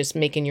called you just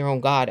making your own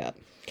God up.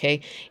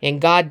 Okay. And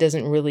God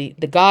doesn't really,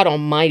 the God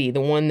Almighty, the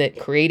one that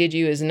created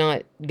you, is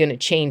not going to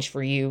change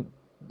for you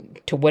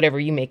to whatever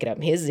you make it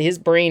up. His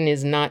brain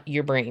is not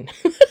your brain.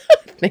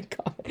 Thank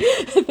God.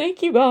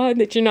 Thank you, God,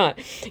 that you're not,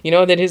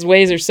 that his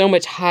ways are so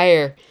much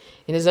higher.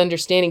 And his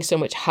understanding so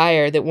much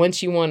higher that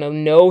once you want to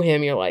know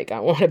him, you're like,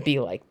 I want to be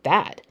like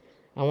that.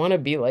 I want to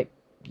be like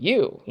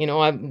you.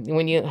 I've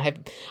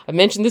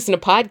mentioned this in a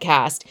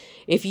podcast.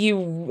 If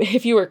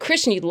you were a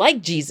Christian, you'd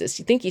like Jesus.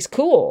 You think he's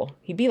cool.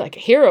 He'd be like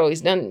a hero.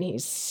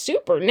 He's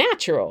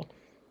supernatural.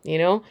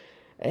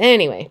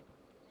 Anyway,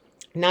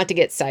 not to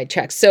get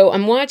sidetracked. So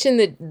I'm watching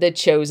the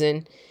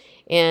Chosen,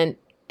 and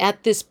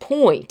at this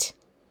point,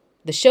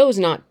 the show's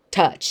not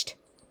touched.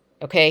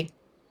 Okay.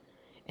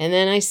 And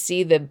then I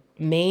see the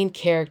main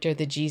character,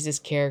 the Jesus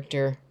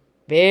character,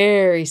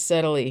 very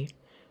subtly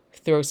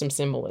throw some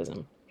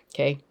symbolism.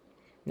 Okay.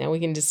 Now we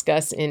can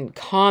discuss in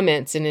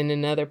comments and in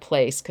another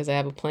place, because I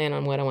have a plan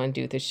on what I want to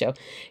do with this show,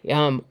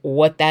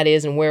 what that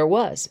is and where it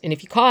was. And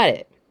if you caught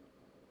it,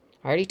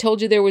 I already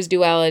told you there was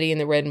duality in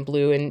the red and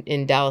blue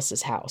in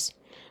Dallas's house.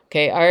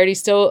 Okay. I already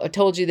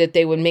told you that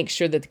they would make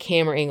sure that the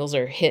camera angles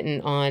are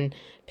hitting on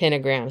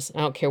pentagrams. I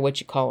don't care what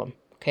you call them.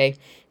 Okay.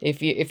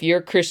 If you're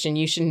a Christian,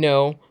 you should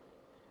know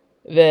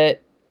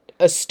that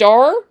a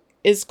star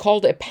is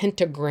called a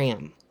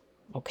pentagram,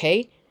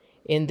 okay,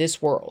 in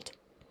this world.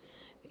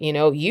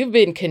 You've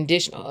been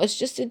conditioned, oh, it's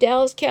just a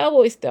Dallas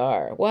Cowboy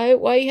star.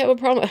 Why you have a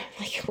problem?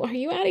 Like, are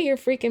you out of your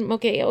freaking,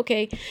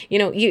 okay.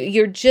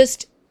 You're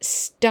just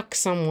stuck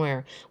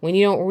somewhere when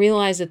you don't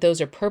realize that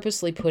those are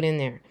purposely put in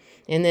there,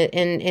 and that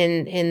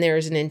and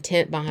there's an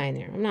intent behind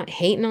there. I'm not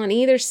hating on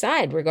either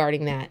side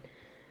regarding that.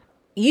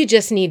 You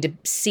just need to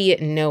see it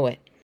and know it.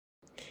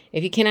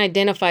 If you can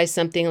identify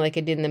something like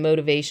I did in the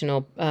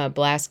motivational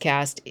blast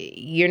cast,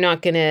 you're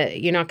not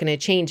gonna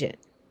change it.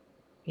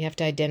 You have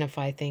to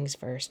identify things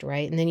first,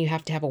 right? And then you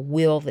have to have a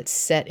will that's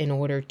set in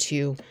order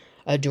to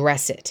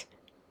address it.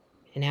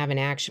 and have an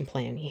action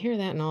plan. You hear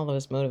that in all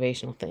those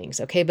motivational things.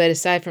 Okay, but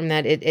aside from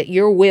that,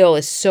 your will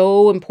is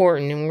so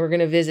important, and we're going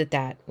to visit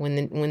that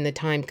when the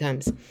time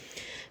comes.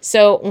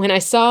 So when I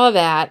saw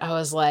that,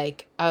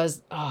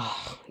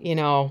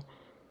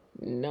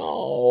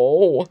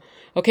 no.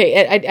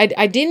 Okay,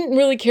 I didn't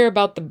really care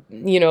about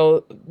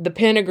the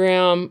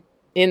pentagram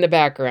in the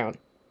background.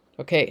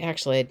 Okay,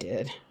 actually I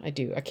did. I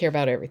do. I care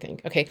about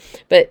everything. Okay,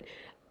 but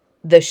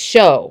the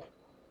show,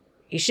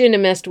 you shouldn't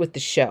have messed with the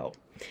show.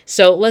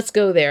 So let's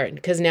go there,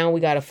 because now we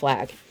got a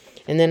flag.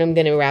 And then I'm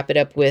going to wrap it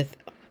up with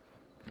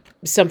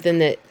something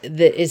that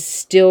is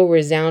still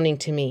resounding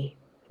to me,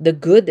 the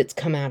good that's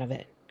come out of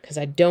it. Because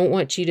I don't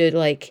want you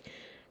to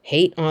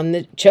hate on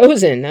the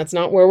chosen. That's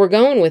not where we're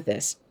going with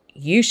this.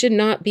 You should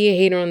not be a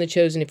hater on the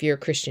chosen if you're a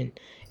Christian.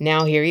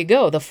 Now here you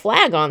go. The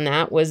flag on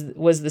that was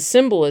the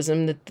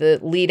symbolism that the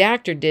lead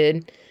actor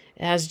did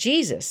as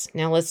Jesus.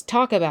 Now let's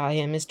talk about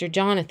him, Mr.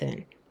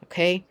 Jonathan.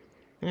 Okay?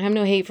 I have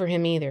no hate for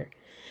him either.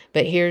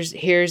 But here's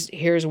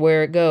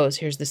where it goes.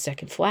 Here's the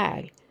second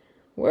flag.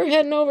 We're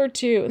heading over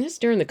to, and this is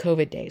during the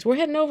COVID days, we're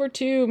heading over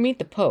to meet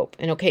the Pope.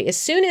 And okay, as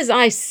soon as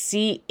I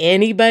see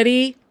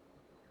anybody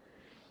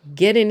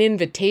get an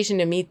invitation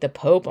to meet the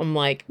Pope, I'm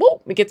like,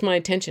 whoa, it gets my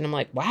attention. I'm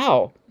like,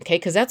 wow, okay,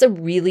 because that's a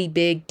really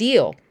big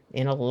deal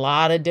in a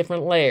lot of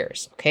different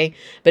layers, okay?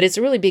 But it's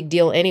a really big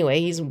deal anyway.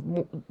 He's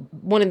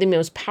one of the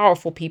most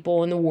powerful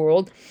people in the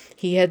world.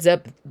 He heads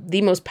up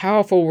the most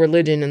powerful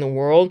religion in the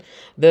world,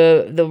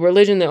 the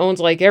religion that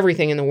owns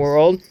everything in the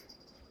world.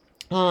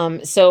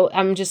 So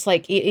I'm just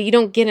like, you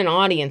don't get an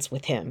audience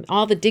with him.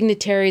 All the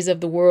dignitaries of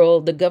the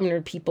world, the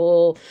governor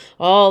people,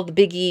 all the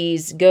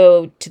biggies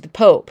go to the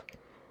Pope.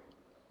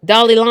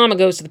 Dalai Lama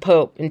goes to the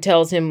Pope and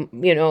tells him,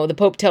 the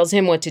Pope tells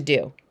him what to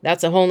do.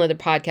 That's a whole nother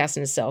podcast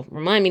in itself.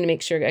 Remind me to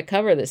make sure I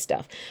cover this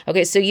stuff.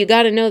 Okay, so you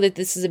got to know that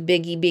this is a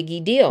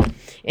biggie deal.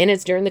 And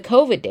it's during the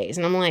COVID days.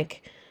 And I'm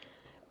like,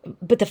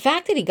 but the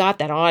fact that he got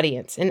that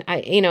audience, and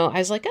I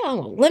was like,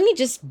 oh, let me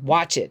just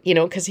watch it,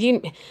 because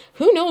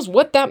who knows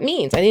what that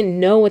means. I didn't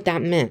know what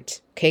that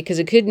meant. Okay, because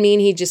it could mean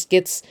he just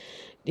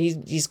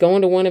he's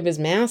going to one of his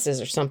masses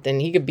or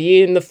something. He could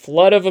be in the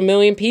flood of 1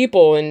 million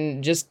people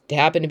and just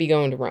happen to be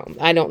going to Rome.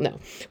 I don't know.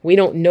 We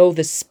don't know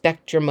the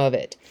spectrum of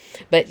it.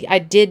 But I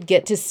did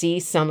get to see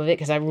some of it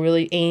because I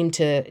really aimed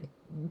to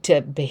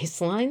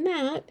baseline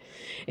that.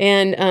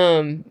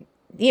 And,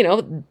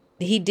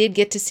 he did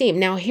get to see him.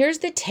 Now, here's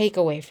the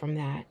takeaway from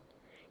that.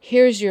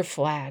 Here's your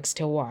flags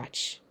to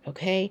watch,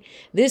 okay?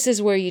 This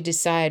is where you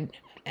decide,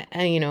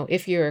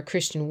 if you're a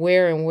Christian,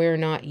 where and where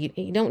not.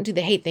 You don't do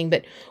the hate thing,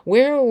 but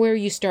where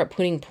you start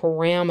putting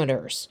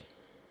parameters.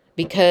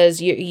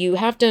 Because you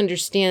have to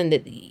understand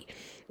that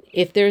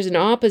if there's an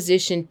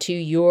opposition to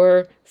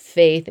your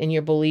faith and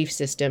your belief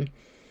system,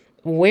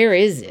 where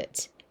is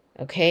it?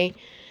 Okay?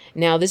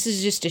 Now, this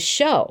is just a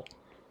show.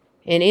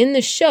 And in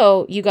the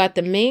show, you got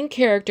the main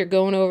character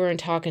going over and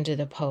talking to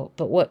the Pope.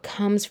 But what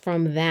comes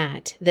from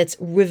that's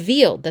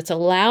revealed, that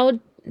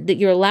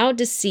you're allowed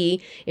to see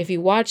if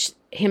you watch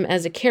him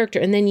as a character,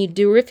 and then you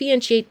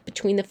differentiate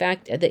between the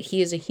fact that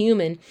he is a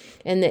human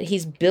and that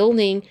he's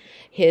building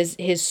his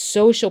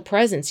social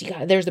presence.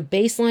 There's a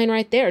baseline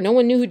right there. No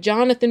one knew who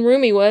Jonathan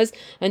Rumi was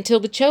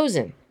until The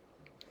Chosen.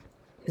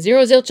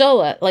 Zero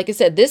Zilchola. Like I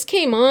said, this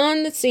came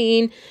on the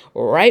scene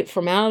right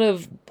from out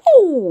of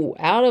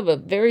a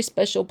very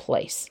special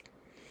place.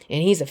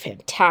 And he's a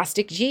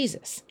fantastic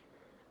Jesus.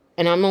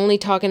 And I'm only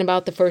talking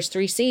about the first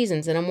 3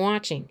 seasons that I'm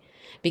watching.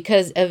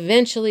 Because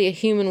eventually a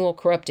human will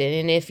corrupt it.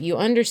 And if you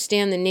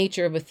understand the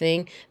nature of a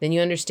thing, then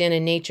you understand the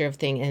nature of a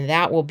thing. And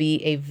that will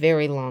be a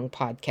very long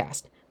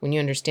podcast when you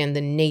understand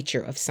the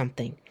nature of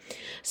something.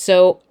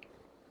 So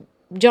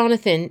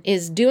Jonathan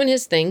is doing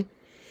his thing.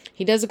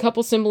 He does a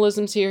couple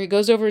symbolisms here. He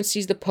goes over and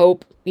sees the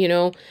Pope,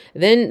 Then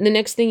the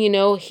next thing you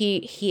know,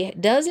 he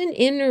does an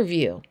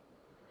interview.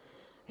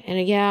 And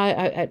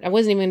I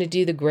wasn't even going to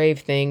do the grave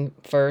thing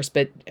first,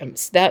 but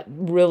that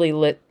really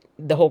lit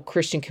the whole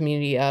Christian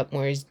community up,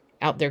 where he's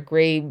out there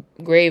grave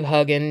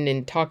hugging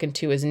and talking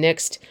to his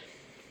next,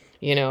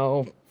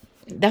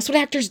 that's what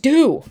actors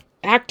do.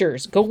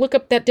 Actors, go look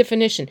up that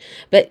definition.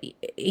 But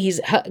he's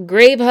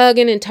grave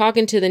hugging and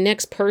talking to the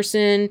next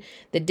person,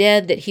 the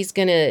dead, that he's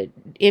going to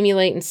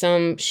emulate in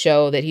some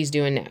show that he's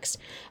doing next.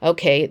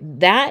 Okay,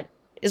 that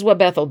is what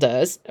Bethel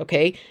does,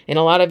 okay? And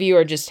a lot of you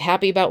are just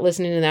happy about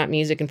listening to that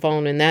music and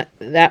following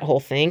that whole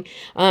thing.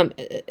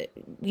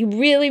 You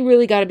really,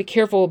 really got to be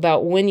careful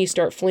about when you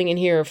start flinging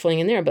here or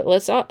flinging there, but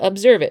let's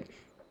observe it.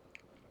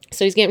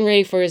 So he's getting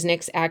ready for his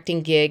next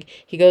acting gig.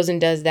 He goes and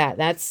does that.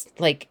 That's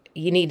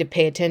you need to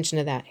pay attention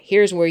to that.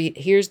 Here's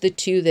the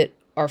 2 that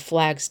are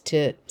flags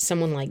to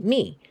someone like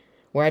me,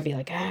 where I'd be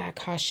like,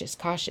 cautious,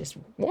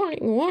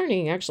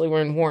 warning. Actually,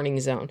 we're in warning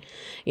zone,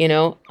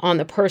 on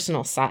the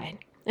personal side.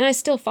 And I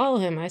still follow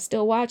him. I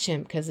still watch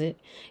him because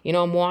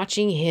I'm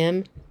watching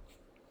him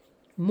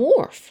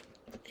morph.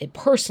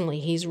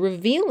 Personally, he's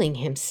revealing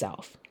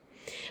himself.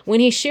 When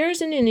he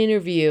shares in an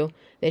interview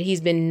that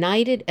he's been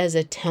knighted as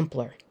a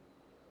Templar,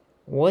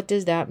 what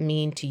does that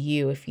mean to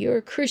you if you're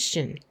a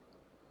Christian?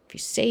 If you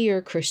say you're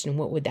a Christian,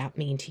 what would that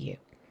mean to you?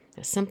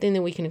 That's something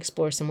that we can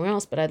explore somewhere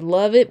else, but I'd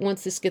love it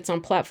once this gets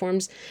on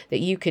platforms that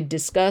you could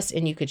discuss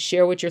and you could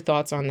share what your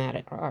thoughts on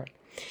that are.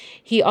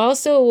 He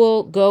also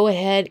will go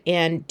ahead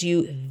and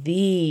do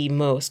the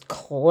most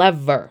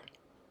clever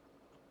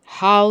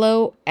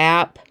hollow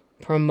app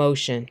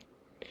promotion.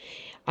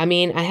 I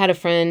mean, I had a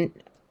friend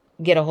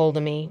get a hold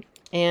of me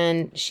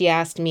and she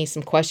asked me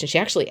some questions. She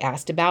actually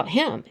asked about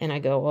him. And I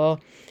go, well,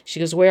 she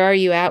goes, where are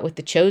you at with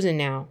The Chosen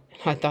now?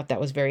 I thought that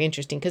was very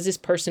interesting because this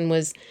person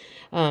was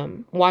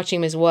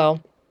watching him as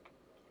well.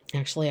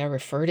 Actually, I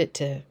referred it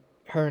to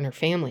her and her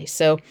family.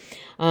 So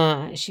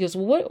she goes,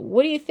 well,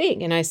 what do you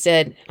think? And I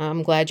said,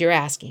 I'm glad you're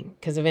asking,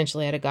 because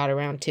eventually I'd have got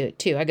around to it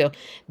too. I go,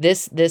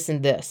 this,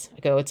 and this.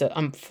 I go,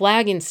 I'm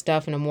flagging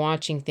stuff and I'm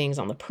watching things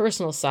on the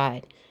personal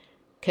side.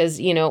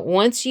 Because,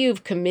 once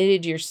you've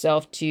committed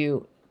yourself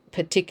to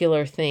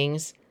particular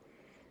things,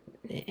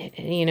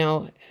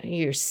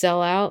 you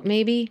sell out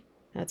maybe.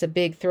 That's a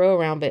big throw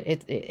around, but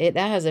it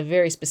that has a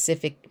very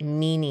specific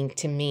meaning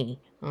to me.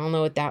 I don't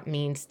know what that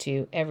means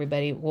to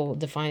everybody. We'll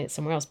define it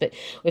somewhere else. But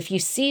if you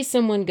see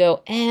someone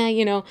go,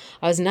 I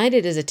was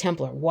knighted as a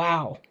Templar.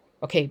 Wow.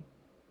 Okay.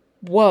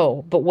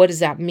 Whoa. But what does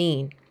that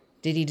mean?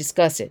 Did he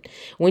discuss it?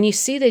 When you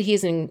see that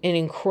he's an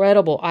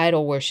incredible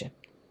idol worship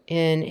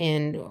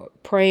and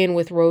praying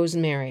with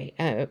Rosemary,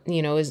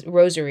 his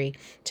rosary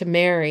to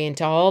Mary and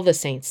to all the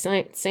saints.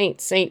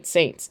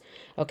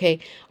 Okay,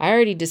 I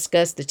already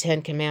discussed the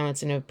 10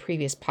 Commandments in a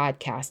previous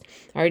podcast.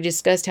 I already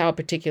discussed how a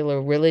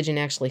particular religion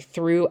actually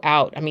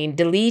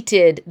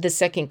deleted the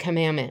second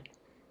commandment.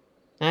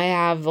 I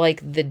have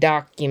the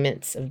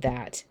documents of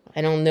that.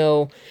 I don't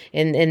know,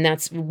 and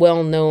that's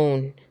well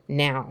known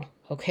now,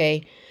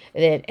 okay?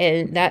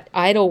 That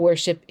idol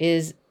worship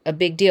is a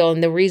big deal,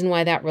 and the reason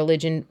why that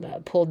religion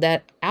pulled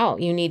that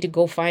out, you need to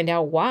go find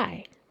out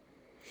why.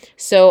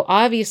 So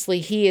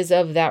obviously he is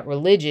of that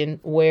religion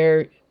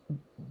where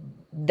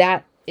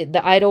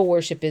the idol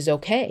worship is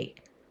okay.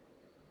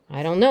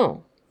 I don't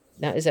know.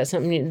 Now, is that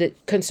something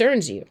that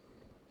concerns you?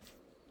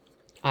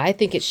 I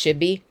think it should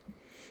be,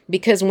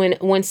 because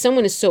when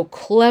someone is so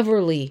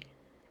cleverly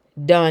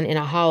done in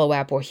a hollow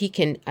app, or he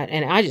can,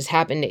 and I just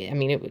happened to,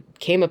 it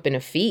came up in a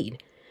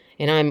feed,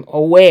 and I'm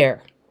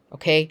aware.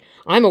 Okay,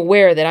 I'm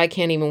aware that I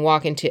can't even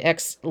walk into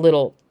X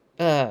little,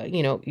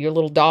 your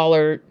little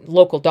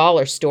local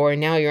dollar store, and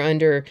now you're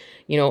under,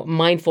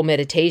 mindful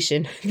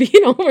meditation,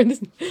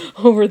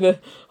 over the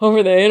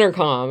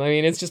intercom.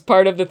 It's just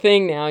part of the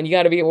thing now, and you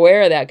got to be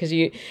aware of that, because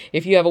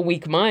if you have a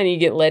weak mind and you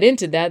get led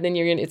into that, then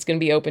it's going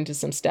to be open to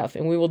some stuff,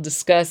 and we will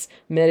discuss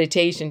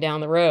meditation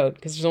down the road,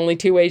 because there's only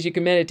two ways you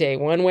can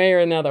meditate, one way or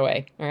another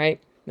way. All right,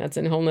 that's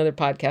a whole nother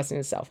podcast in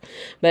itself,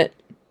 but.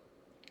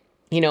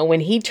 When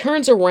he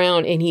turns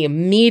around and he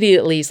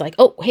immediately is like,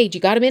 oh, hey, you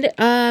got a minute?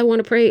 I want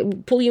to pray,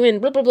 pull you in,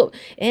 blah, blah, blah.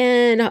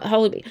 And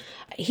hallelujah.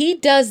 He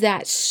does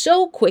that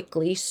so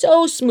quickly,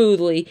 so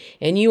smoothly,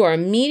 and you are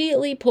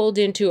immediately pulled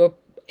into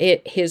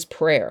his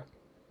prayer.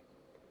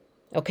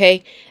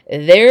 Okay?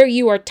 There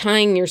you are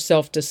tying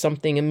yourself to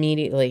something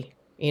immediately.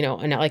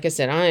 And like I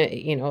said,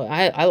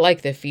 I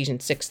like the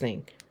Ephesians 6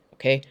 thing.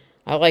 Okay?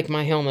 I like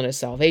my helmet of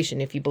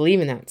salvation, if you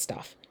believe in that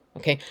stuff.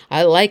 Okay?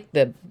 I like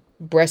the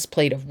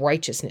breastplate of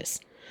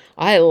righteousness.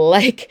 I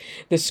like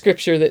the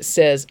scripture that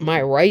says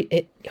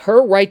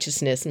her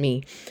righteousness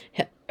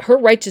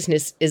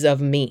is of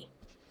me.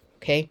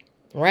 Okay.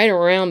 Right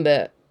around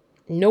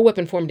no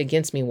weapon formed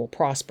against me will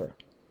prosper.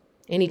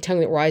 Any tongue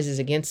that rises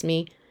against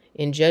me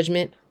in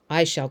judgment,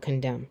 I shall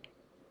condemn.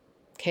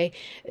 Okay.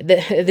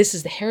 This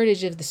is the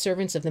heritage of the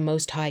servants of the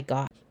Most High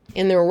God.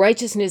 And their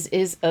righteousness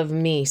is of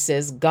me,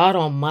 says God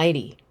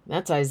Almighty.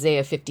 That's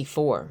Isaiah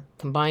 54,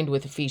 combined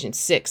with Ephesians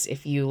 6,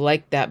 if you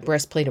like that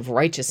breastplate of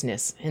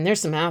righteousness. And there's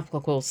some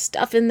applicable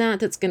stuff in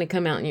that's going to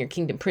come out in your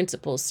Kingdom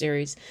Principles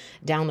series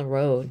down the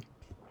road.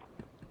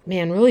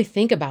 Man, really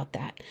think about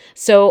that.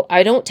 So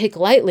I don't take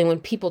lightly when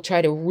people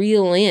try to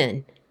reel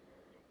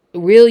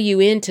you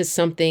into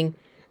something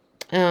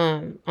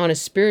on a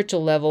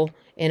spiritual level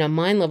and a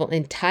mind level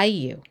and tie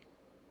you.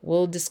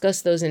 We'll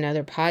discuss those in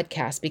other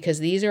podcasts, because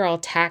these are all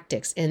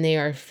tactics and they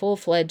are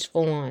full-fledged,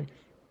 full-on.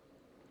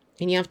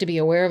 And you have to be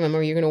aware of them,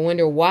 or you're going to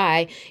wonder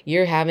why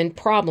you're having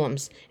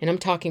problems. And I'm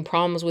talking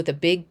problems with a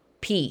big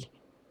P,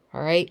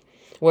 all right?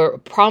 Where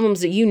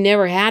problems that you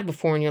never had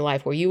before in your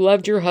life, where you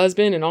loved your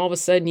husband and all of a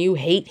sudden you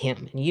hate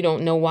him and you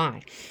don't know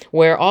why.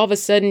 Where all of a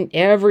sudden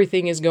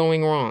everything is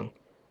going wrong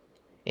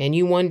and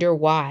you wonder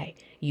why.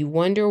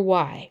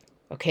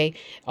 Okay?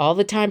 All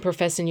the time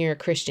professing you're a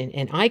Christian.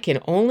 And I can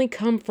only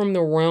come from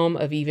the realm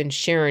of even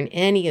sharing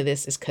any of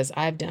this is because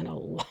I've done a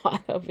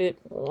lot of it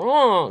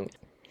wrong.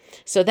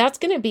 So that's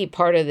going to be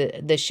part of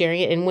the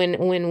sharing it. And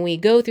when we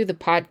go through the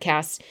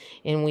podcast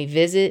and we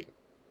visit,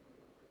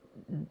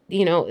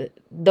 the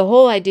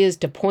whole idea is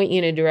to point you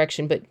in a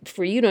direction, but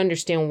for you to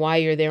understand why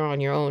you're there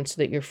on your own so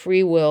that your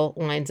free will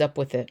lines up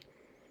with it.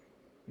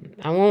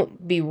 I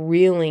won't be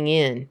reeling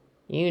in.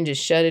 You can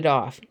just shut it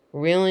off.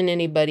 Reeling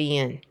anybody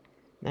in.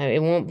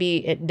 It won't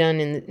be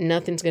done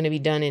nothing's going to be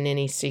done in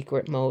any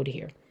secret mode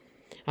here.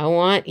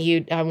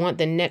 I want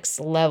the next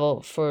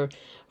level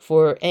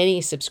for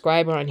any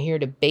subscriber on here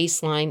to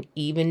baseline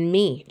even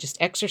me. Just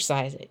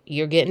exercise it.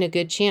 You're getting a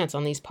good chance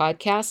on these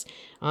podcasts.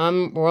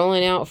 I'm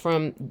rolling out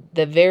from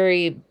the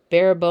very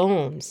bare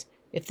bones.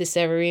 If this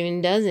ever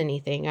even does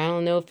anything, I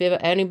don't know if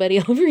anybody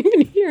ever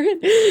even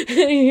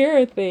hear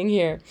a thing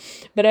here,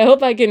 but I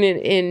hope I can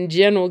in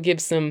general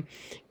give some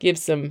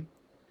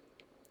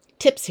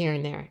tips here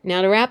and there.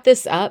 Now to wrap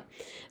this up,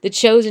 The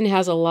Chosen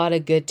has a lot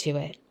of good to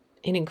it,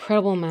 an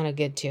incredible amount of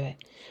good to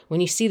it. When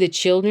you see the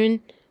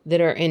children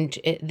that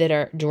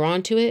are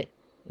drawn to it,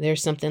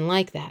 there's something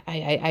like that.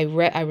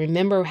 I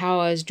remember how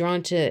I was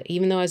drawn to,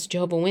 even though I was a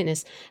Jehovah's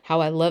Witness,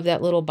 how I love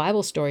that little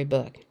Bible story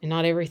book, and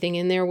not everything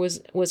in there was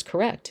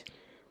correct.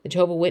 The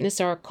Jehovah's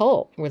Witness are a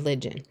cult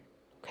religion.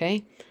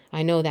 Okay,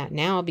 I know that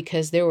now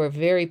because there were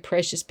very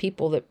precious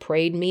people that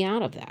prayed me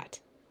out of that.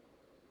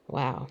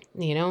 Wow,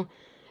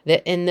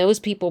 and those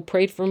people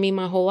prayed for me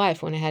my whole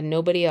life when I had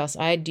nobody else.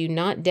 I do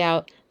not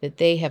doubt that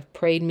they have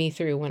prayed me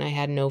through when I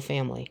had no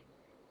family.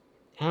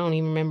 I don't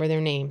even remember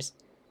their names.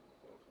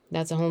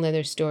 That's a whole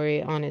other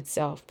story on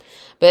itself.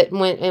 But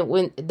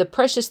when the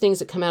precious things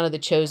that come out of The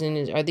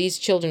Chosen are these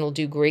children will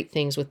do great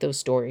things with those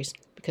stories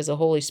because the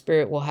Holy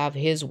Spirit will have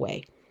his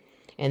way.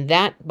 And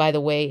that, by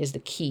the way, is the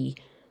key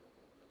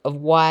of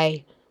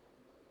why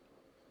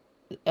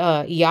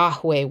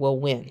Yahweh will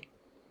win.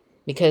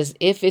 Because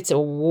if it's a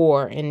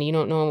war, and you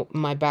don't know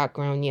my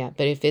background yet,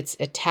 but if it's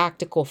a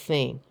tactical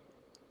thing,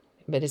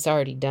 but it's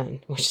already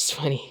done, which is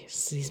funny.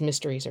 These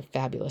mysteries are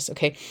fabulous,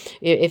 okay?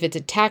 If it's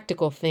a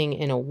tactical thing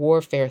and a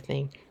warfare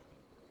thing,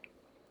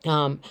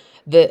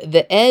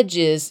 the edge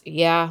is,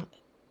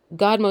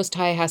 God Most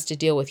High has to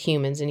deal with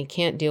humans, and he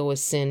can't deal with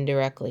sin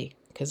directly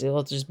because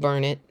he'll just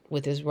burn it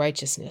with his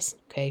righteousness,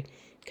 okay?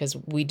 Because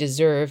we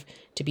deserve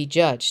to be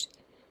judged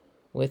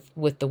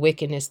with the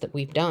wickedness that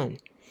we've done.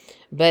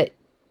 But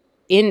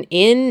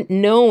in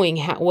knowing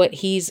what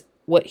he's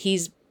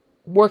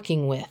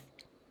working with,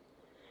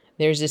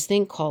 there's this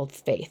thing called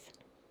faith.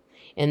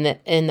 And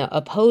the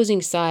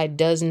opposing side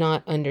does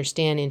not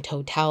understand in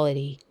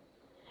totality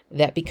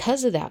that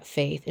because of that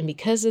faith and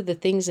because of the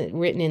things that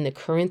written in the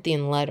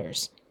Corinthian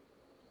letters,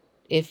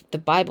 if the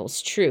Bible's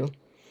true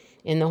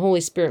and the Holy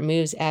Spirit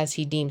moves as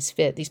he deems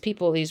fit, these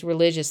people, these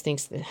religious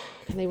things,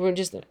 they were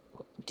just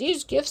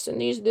these gifts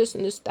and these, this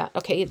and this, that.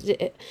 Okay,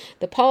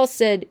 the Paul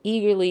said,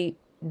 eagerly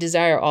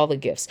desire all the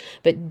gifts,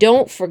 but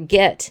don't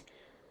forget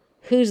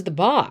who's the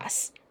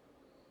boss.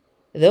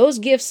 Those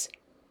gifts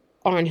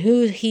are on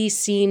who he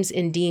seems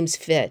and deems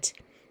fit.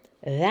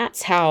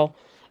 That's how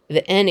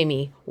the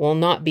enemy will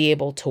not be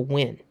able to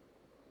win.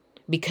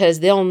 Because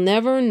they'll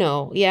never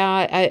know.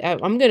 Yeah,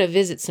 I'm going to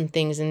visit some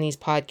things in these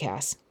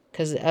podcasts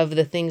because of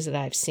the things that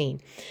I've seen.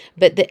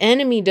 But the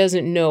enemy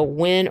doesn't know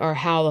when or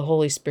how the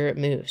Holy Spirit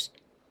moves.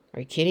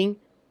 Are you kidding?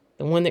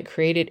 The one that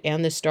created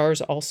and the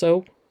stars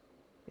also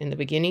in the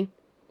beginning?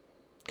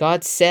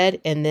 God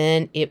said, and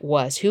then it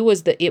was. Who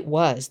was the it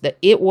was?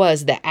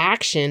 The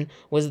action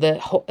was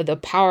the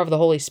power of the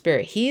Holy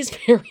Spirit. He's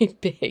very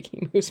big.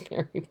 He moves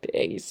very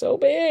big. He's so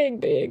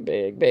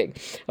big.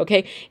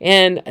 Okay,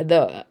 and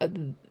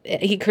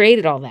he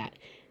created all that.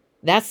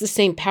 That's the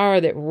same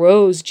power that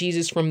rose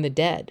Jesus from the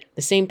dead.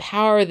 The same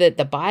power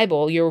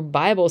that your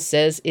Bible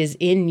says is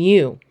in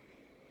you.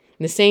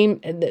 The same,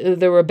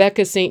 the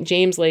Rebecca St.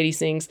 James lady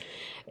sings,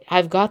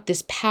 I've got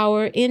this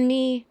power in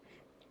me.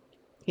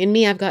 In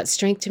me, I've got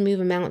strength to move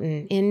a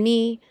mountain. In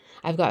me,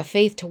 I've got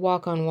faith to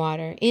walk on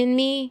water. In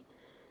me,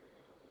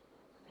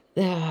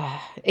 and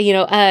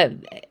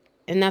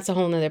that's a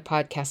whole nother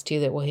podcast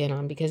too that we'll hit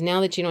on, because now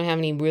that you don't have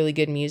any really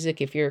good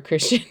music, if you're a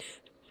Christian,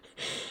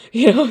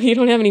 you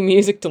don't have any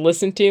music to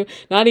listen to.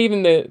 Not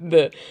even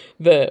the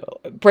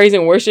praise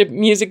and worship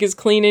music is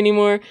clean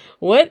anymore.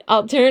 What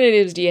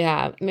alternatives do you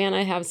have? Man,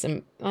 I have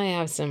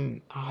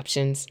some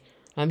options.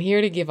 I'm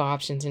here to give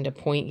options and to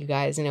point you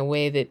guys in a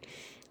way that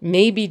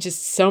maybe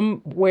just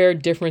somewhere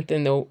different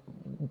than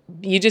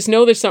you just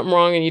know there's something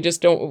wrong and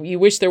you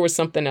wish there was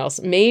something else.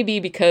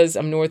 Maybe because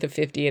I'm north of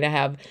 50 and I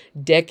have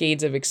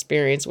decades of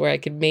experience where I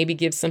could maybe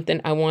give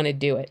something, I want to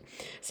do it.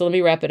 So let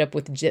me wrap it up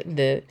with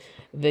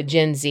the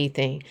Gen Z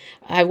thing.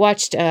 I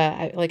watched,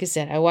 like I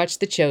said, I watched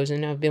The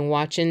Chosen. I've been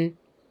watching,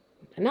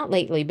 not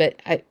lately, but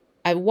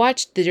I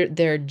watched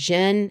their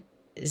Gen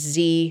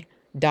Z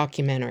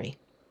documentary.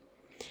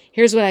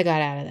 Here's what I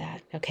got out of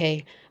that.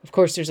 Okay. Of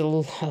course, there's a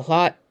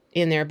lot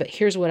in there, but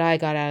here's what I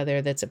got out of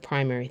there that's a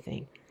primary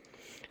thing.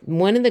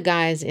 One of the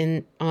guys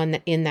in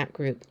that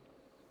group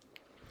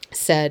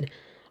said,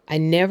 I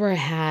never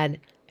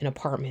had an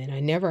apartment. I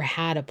never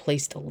had a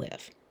place to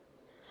live.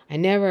 I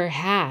never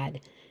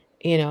had,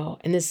 and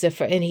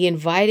and he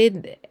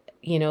invited,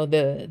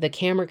 the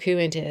camera crew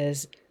into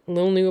his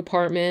little new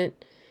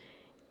apartment.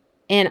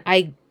 And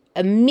I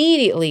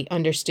immediately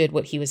understood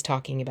what he was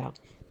talking about.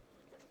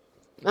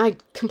 I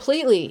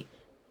completely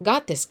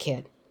got this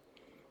kid.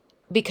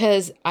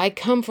 Because I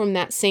come from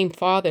that same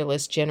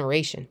fatherless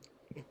generation.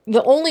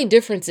 The only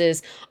difference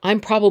is I'm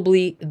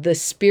probably the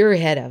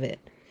spearhead of it.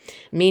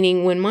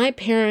 Meaning when my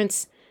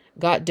parents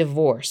got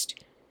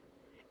divorced,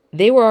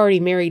 They were already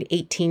married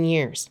 18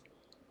 years.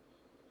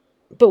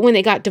 But when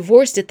they got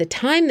divorced at the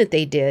time that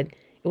they did,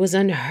 it was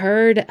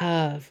unheard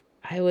of.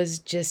 I was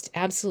just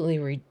absolutely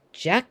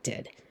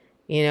rejected.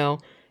 You know,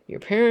 your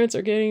parents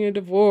are getting a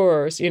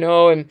divorce,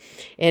 and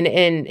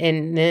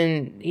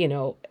then,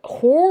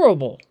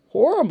 horrible,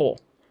 horrible.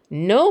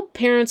 No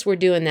parents were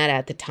doing that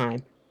at the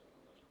time.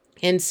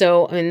 And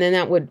so, and then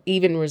that would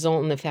even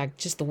result in the fact,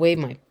 just the way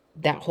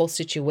that whole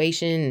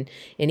situation,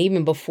 and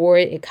even before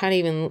it kind of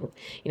even,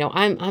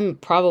 I'm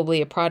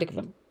probably a product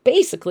of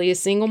basically a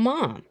single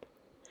mom.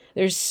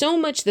 There's so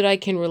much that I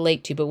can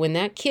relate to, but when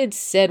that kid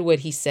said what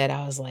he said,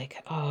 I was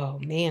like, oh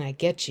man, I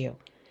get you.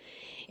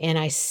 And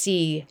I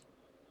see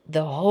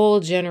the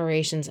whole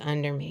generations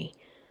under me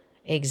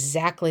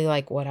exactly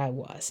like what I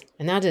was.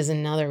 And that is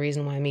another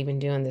reason why I'm even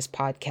doing this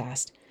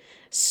podcast.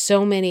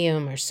 So many of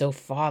them are so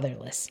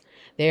fatherless.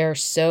 They are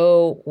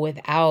so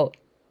without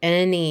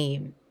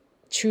any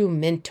true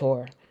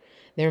mentor.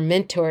 Their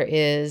mentor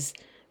is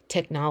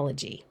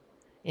technology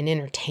and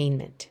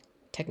entertainment.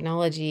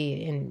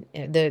 Technology and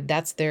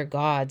that's their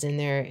gods in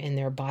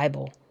their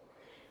Bible.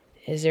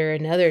 Is there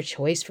another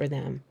choice for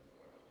them?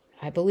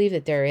 I believe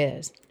that there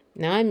is.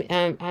 Now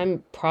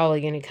I'm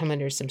probably going to come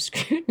under some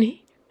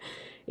scrutiny.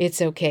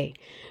 It's okay.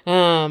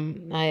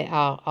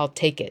 I'll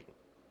take it.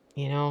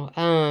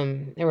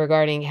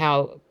 Regarding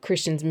how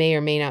Christians may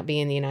or may not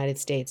be in the United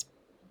States,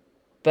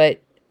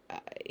 but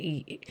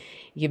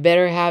you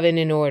better have it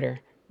in order,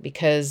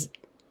 because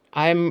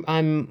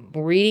I'm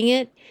reading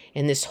it,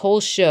 and this whole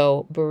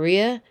show,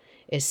 Berea,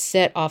 is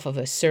set off of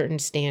a certain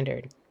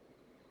standard.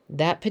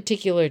 That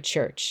particular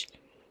church,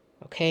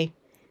 okay,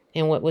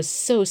 and what was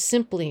so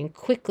simply and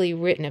quickly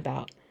written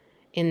about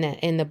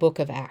in the book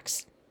of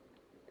Acts,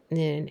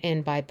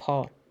 and by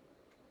Paul.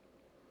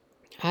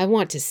 I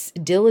want to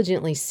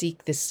diligently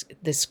seek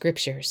the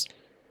scriptures,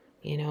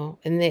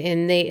 and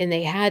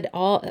they had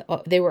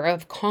all, they were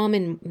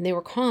common,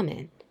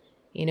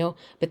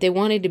 but they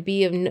wanted to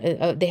be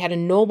they had a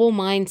noble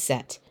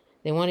mindset.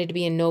 They wanted to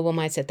be a noble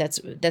mindset.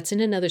 That's in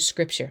another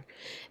scripture,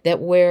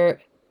 that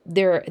where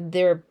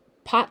they're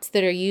pots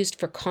that are used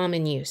for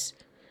common use,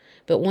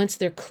 but once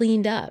they're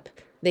cleaned up,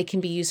 they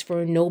can be used for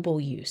a noble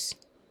use.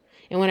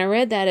 And when I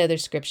read that other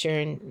scripture,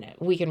 and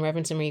we can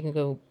reference them, or you can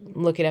go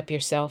look it up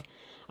yourself,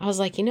 I was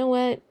like, you know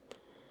what?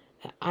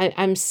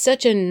 I'm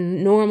such a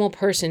normal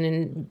person,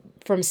 and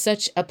from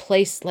such a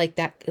place like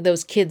that,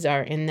 those kids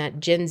are in that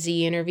Gen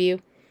Z interview.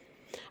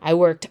 I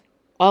worked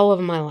all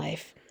of my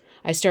life.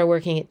 I started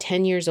working at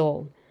 10 years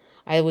old.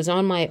 I was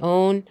on my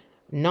own,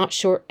 not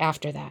short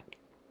after that.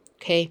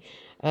 Okay.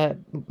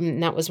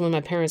 That was when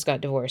my parents got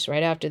divorced.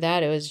 Right after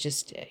that, it was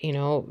just,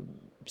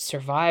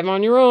 survive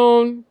on your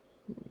own.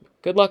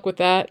 Good luck with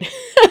that.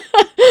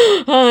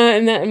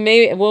 And that,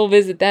 maybe we'll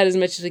visit that as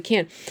much as we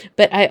can.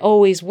 But I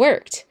always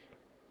worked.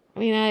 I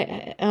mean,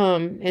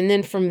 and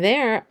then from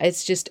there,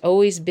 it's just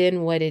always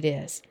been what it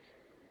is.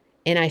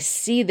 And I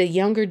see the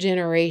younger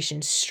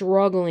generation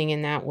struggling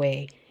in that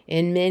way,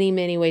 in many,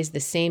 many ways, the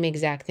same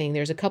exact thing.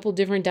 There's a couple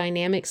different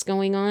dynamics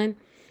going on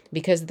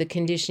because of the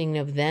conditioning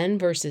of then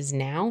versus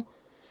now,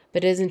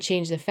 but it doesn't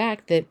change the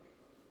fact that,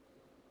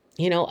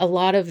 a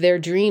lot of their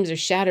dreams are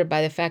shattered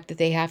by the fact that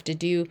they have to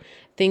do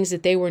things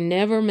that they were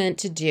never meant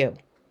to do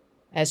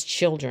as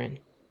children.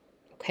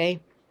 Okay.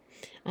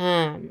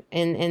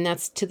 And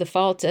that's to the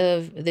fault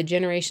of the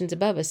generations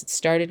above us. It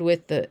started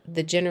with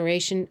the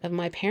generation of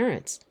my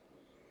parents,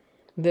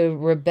 the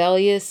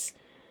rebellious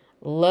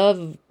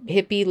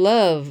hippie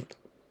love,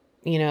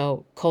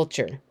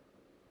 culture.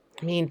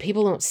 I mean,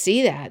 people don't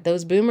see that.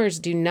 Those boomers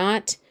do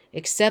not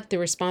accept the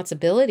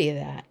responsibility of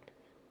that.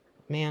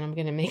 Man, I'm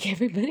going to make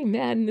everybody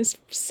mad in this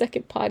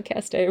second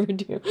podcast I ever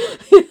do.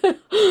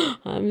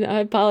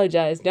 I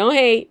apologize. Don't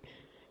hate.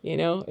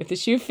 If the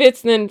shoe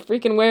fits, then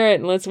freaking wear it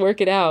and let's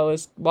work it out.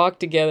 Let's walk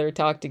together,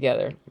 talk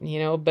together,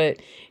 but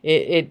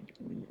it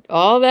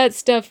all that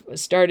stuff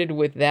started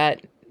with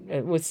that,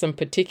 with some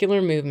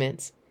particular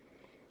movements.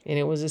 And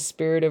it was a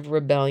spirit of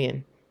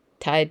rebellion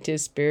tied to a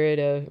spirit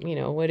of,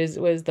 what does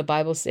the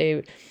Bible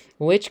say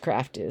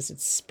witchcraft is?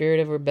 It's spirit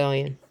of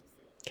rebellion.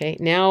 Okay.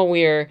 Now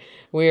we are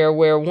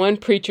where one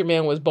preacher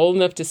man was bold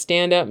enough to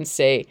stand up and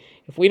say,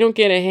 if we don't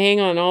get a hang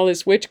on all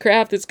this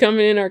witchcraft that's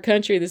coming in our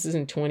country, this is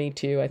in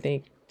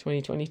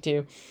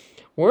 2022,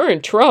 we're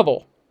in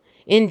trouble.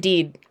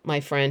 Indeed, my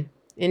friend.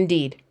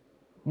 Indeed,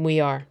 we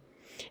are.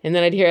 And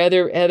then I'd hear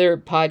other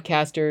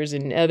podcasters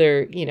and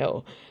other,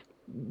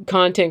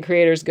 content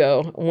creators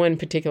go, one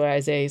particular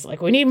Isaiah, he's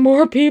like, we need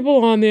more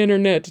people on the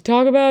internet to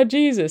talk about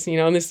Jesus,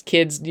 and this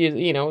kid's,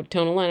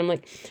 tone of line. I'm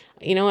like,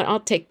 you know what? I'll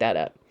take that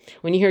up.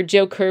 When you hear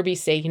Joe Kirby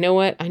say, you know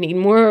what? I need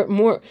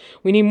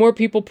we need more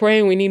people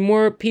praying. We need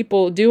more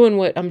people doing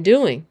what I'm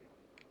doing.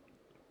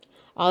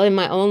 I'll, in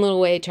my own little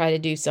way, try to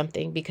do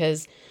something,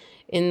 because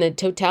in the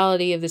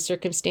totality of the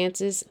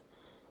circumstances,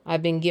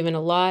 I've been given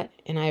a lot,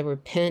 and I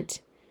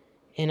repent,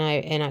 and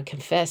I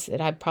confess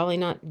that I've probably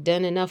not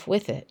done enough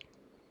with it.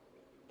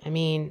 I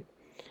mean,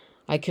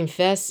 I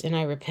confess and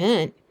I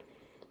repent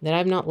that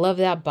I've not loved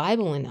that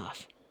Bible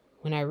enough.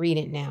 When I read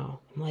it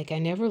now, I'm like, I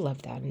never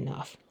loved that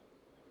enough.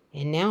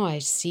 And now I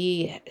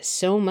see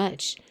so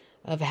much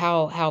of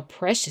how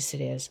precious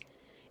it is,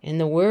 and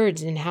the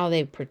words and how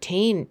they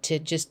pertain to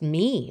just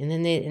me and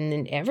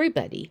then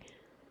everybody.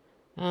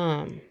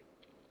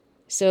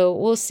 So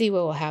we'll see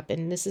what will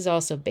happen. This is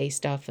also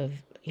based off of,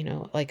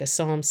 like a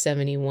Psalm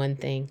 71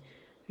 thing.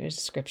 There's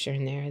a scripture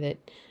in there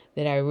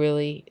that I'm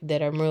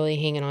really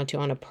hanging on to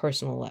on a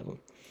personal level.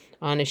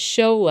 On a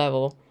show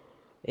level,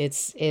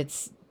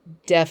 it's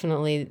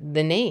definitely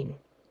the name.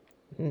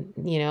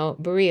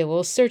 Berea,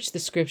 we'll search the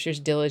scriptures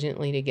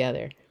diligently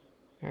together.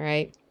 All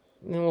right?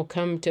 And then we'll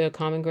come to a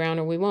common ground,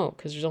 or we won't,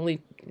 because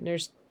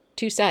there's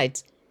two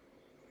sides.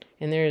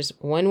 And there's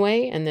one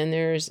way, and then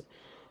there's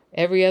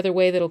every other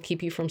way that'll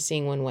keep you from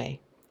seeing one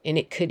way. And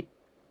it could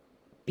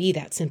be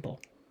that simple.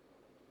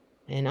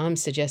 And I'm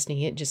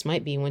suggesting it just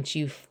might be once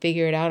you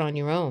figure it out on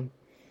your own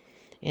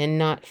and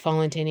not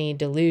fall into any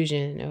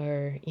delusion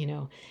or,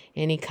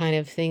 any kind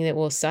of thing that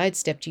will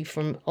sidestep you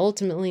from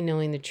ultimately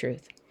knowing the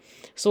truth.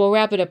 So we'll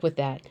wrap it up with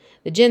that.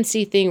 The Gen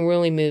C thing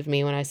really moved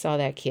me when I saw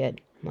that kid.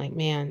 I'm like,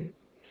 man,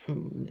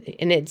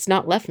 and it's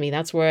not left me.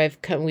 That's where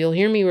I've come. You'll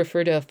hear me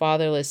refer to a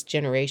fatherless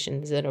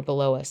generations that are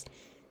below us.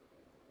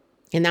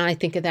 And now I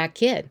think of that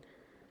kid,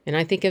 and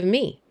I think of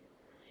me,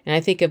 and I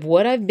think of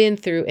what I've been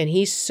through, and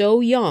he's so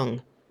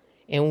young,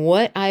 and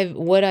where I've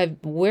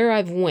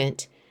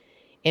went,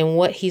 and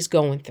what he's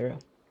going through.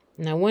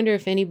 And I wonder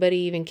if anybody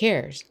even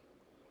cares,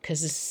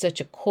 because it's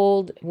such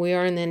we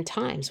are in then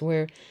times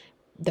where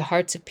the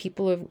hearts of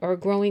people are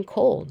growing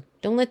cold.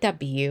 Don't let that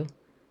be you.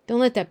 Don't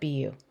let that be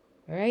you.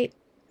 All right?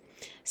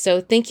 So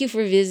thank you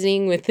for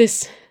visiting with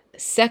this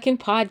second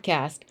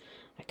podcast.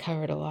 I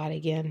covered a lot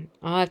again.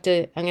 I'm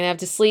going to have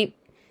to sleep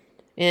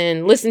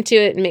and listen to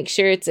it and make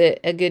sure it's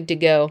a good to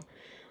go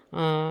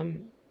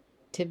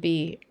to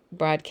be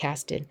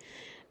broadcasted.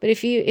 But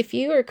if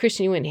you are a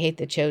Christian, you wouldn't hate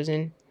The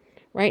Chosen.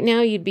 Right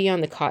now, you'd be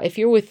on if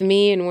you're with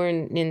me and we're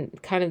in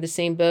kind of the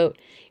same boat,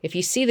 if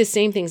you see the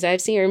same things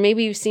I've seen, or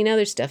maybe you've seen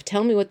other stuff,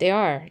 tell me what they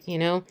are,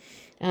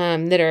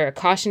 that are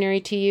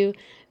cautionary to you,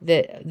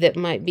 that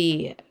might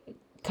be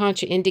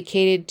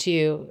contraindicated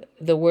to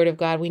the Word of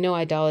God. We know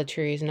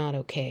idolatry is not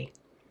okay.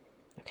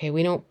 Okay,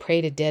 we don't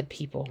pray to dead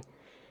people.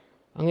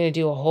 I'm going to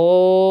do a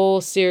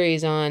whole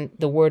series on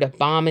the word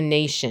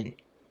abomination.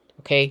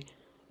 Okay,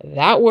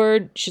 that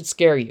word should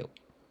scare you.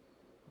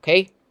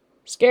 Okay,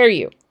 scare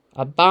you.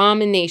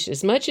 Abomination.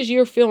 As much as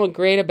you're feeling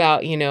great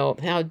about,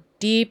 how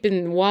deep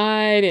and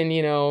wide and,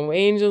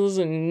 angels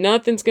and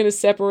nothing's going to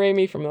separate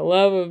me from the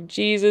love of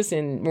Jesus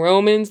and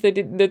Romans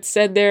that's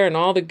said there and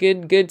all the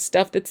good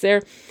stuff that's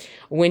there.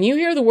 When you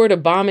hear the word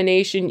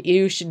abomination,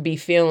 you should be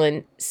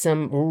feeling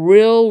some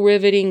real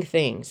riveting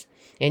things.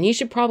 And you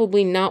should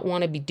probably not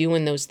want to be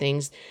doing those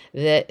things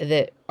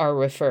that are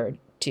referred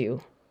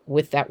to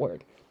with that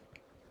word.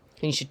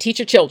 And you should teach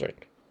your children.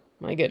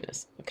 My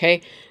goodness.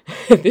 Okay.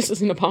 This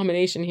is an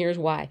abomination. Here's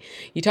why.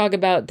 You talk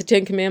about the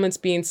 10 Commandments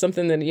being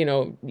something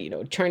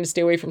that, trying to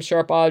stay away from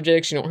sharp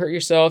objects. You don't hurt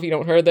yourself. You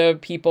don't hurt other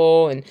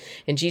people.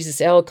 And Jesus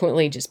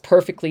eloquently, just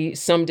perfectly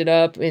summed it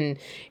up in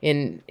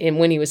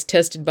when he was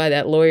tested by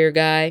that lawyer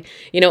guy.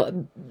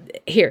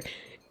 Here,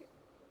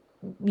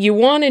 you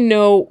want to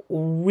know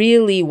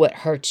really what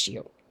hurts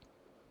you.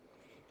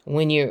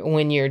 When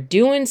you're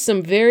doing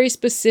some very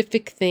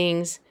specific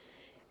things,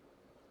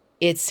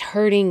 it's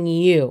hurting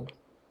you.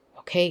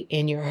 Okay,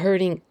 and you're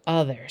hurting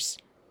others.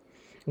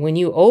 When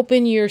you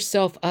open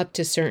yourself up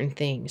to certain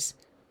things,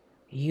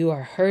 you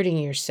are hurting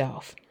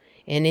yourself.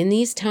 And in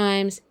these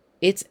times,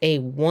 it's a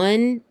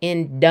one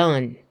and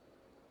done.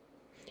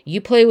 You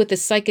play with the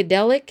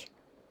psychedelic,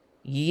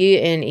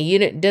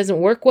 it doesn't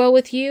work well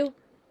with you.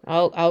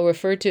 I'll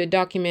refer to a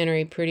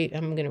documentary.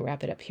 I'm going to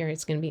wrap it up here.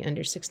 It's going to be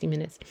under 60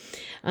 minutes.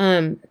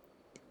 When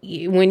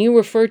you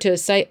refer to a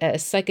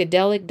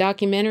psychedelic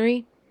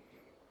documentary,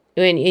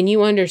 and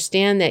you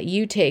understand that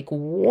you take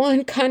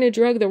one kind of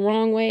drug the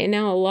wrong way, and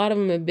now a lot of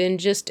them have been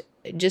just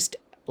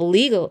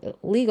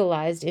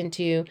legalized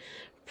into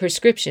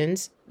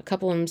prescriptions, a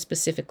couple of them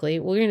specifically.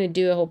 We're going to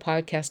do a whole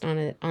podcast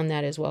on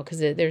that as well, because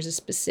there's a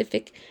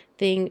specific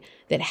thing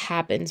that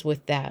happens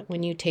with that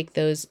when you take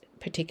those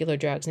particular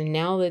drugs. And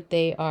now that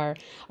they are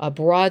a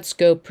broad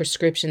scope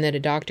prescription that a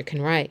doctor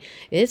can write,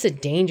 it's a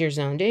danger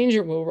zone.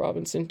 Danger, Will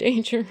Robinson,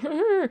 danger.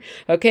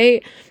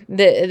 Okay,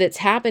 that's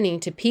happening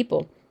to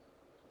people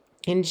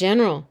in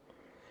general.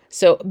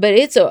 So, but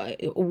it's a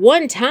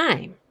one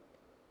time,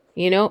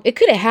 it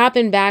could have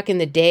happened back in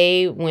the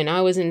day when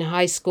I was in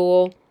high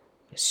school,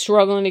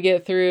 struggling to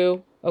get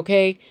through.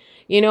 Okay.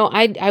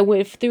 I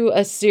went through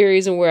a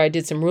series where I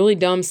did some really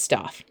dumb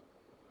stuff,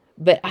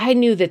 but I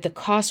knew that the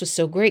cost was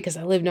so great because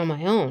I lived on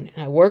my own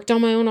and I worked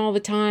on my own all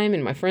the time.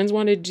 And my friends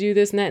wanted to do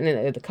this and that.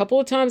 And a couple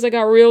of times I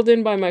got reeled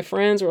in by my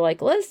friends were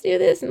like, let's do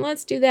this and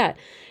let's do that.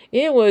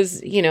 It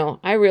was,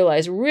 I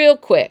realized real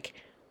quick,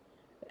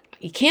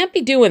 you can't be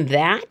doing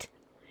that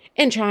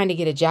and trying to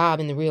get a job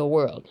in the real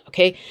world.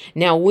 Okay.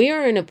 Now we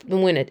are in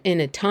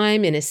a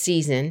time, in a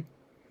season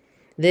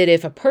that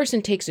if a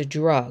person takes a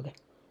drug,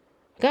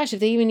 Gosh,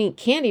 if they even eat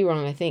candy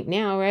wrong, I think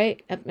now,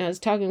 right? I was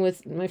talking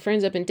with my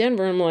friends up in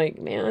Denver. I'm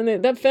like, man,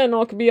 that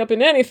fentanyl could be up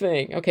in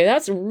anything. Okay,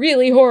 that's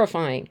really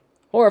horrifying.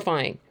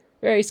 Horrifying.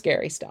 Very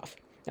scary stuff.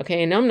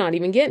 Okay, and I'm not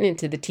even getting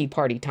into the Tea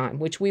Party time,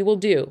 which we will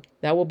do.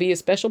 That will be a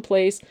special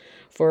place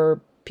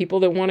for people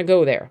that want to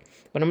go there.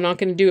 But I'm not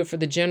going to do it for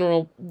the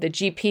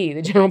GP,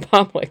 the general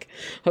public.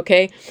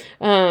 Okay,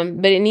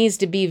 but it needs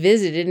to be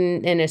visited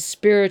in a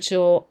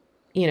spiritual,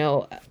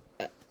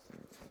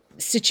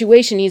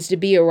 situation needs to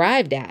be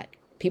arrived at.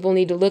 People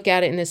need to look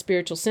at it in a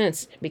spiritual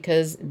sense,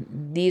 because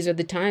these are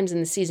the times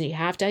and the seasons. You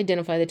have to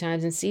identify the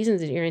times and seasons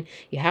that you're in.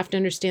 You have to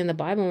understand the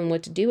Bible and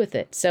what to do with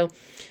it. So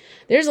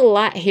there's a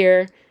lot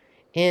here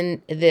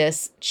in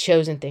this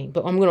chosen thing,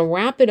 but I'm going to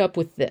wrap it up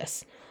with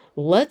this.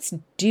 Let's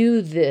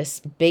do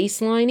this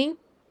baselining.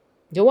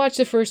 Go watch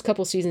the first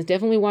couple seasons.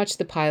 Definitely watch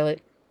the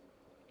pilot.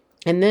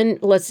 And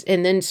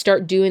then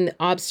start doing the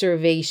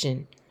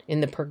observation in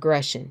the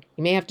progression.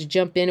 You may have to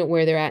jump in at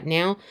where they're at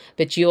now,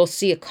 but you'll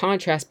see a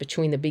contrast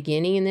between the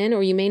beginning and then,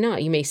 or you may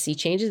not. You may see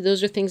changes.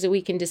 Those are things that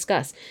we can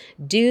discuss.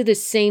 Do the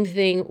same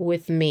thing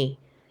with me.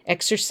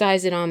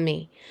 Exercise it on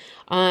me.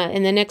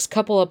 In the next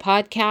couple of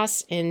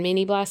podcasts and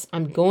mini blasts,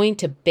 I'm going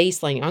to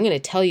baseline. I'm going to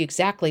tell you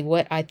exactly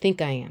what I think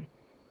I am.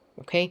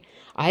 Okay?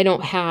 I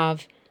don't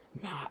have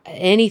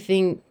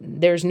anything.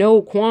 There's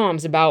no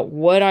qualms about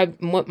what I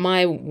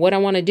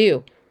want to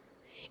do.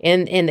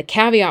 And the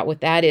caveat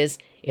with that is,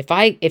 if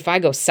I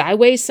go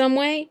sideways some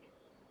way,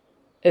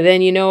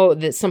 then you know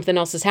that something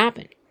else has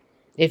happened.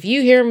 If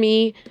you hear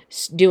me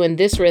doing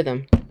this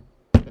rhythm,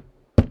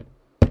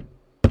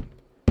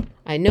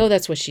 I know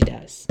that's what she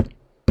does.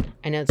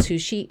 I know that's who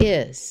she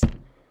is.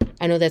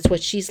 I know that's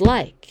what she's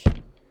like.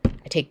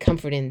 I take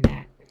comfort in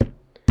that.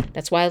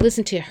 That's why I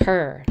listen to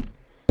her.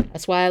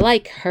 That's why I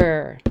like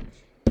her.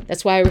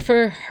 That's why I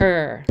refer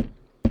her.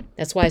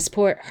 That's why I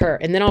support her.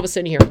 And then all of a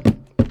sudden you hear,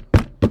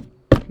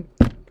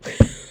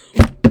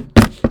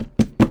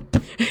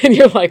 and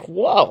you're like,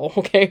 whoa,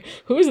 okay,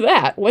 who's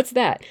that? What's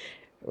that?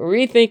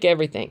 Rethink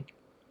everything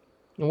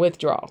and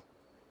withdraw.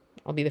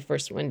 I'll be the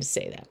first one to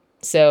say that.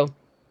 So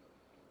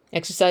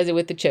exercise it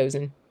with the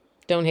chosen.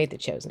 Don't hate the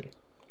chosen.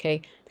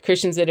 Okay? The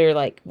Christians that are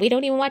like, we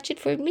don't even watch it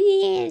for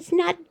me. It's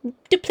not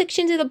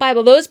depictions of the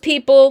Bible. Those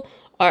people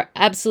are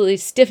absolutely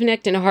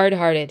stiff-necked and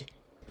hard-hearted.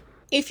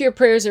 If your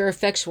prayers are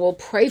effectual,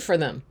 pray for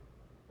them.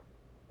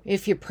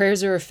 If your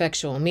prayers are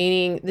effectual,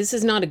 meaning this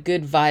is not a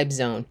good vibe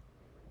zone.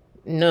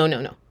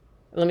 No.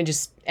 Let me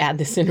just add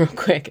this in real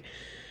quick.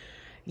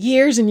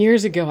 Years and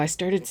years ago, I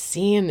started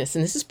seeing this,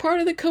 and this is part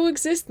of the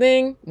coexist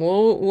thing.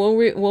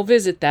 We'll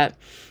visit that,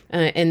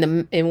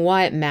 and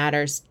why it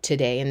matters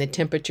today, and the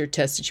temperature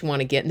test that you want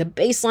to get, and the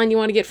baseline you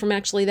want to get from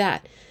actually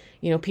that.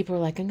 People are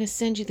like, I'm going to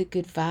send you the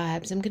good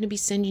vibes. I'm going to be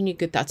sending you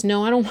good thoughts.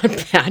 No, I don't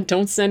want that.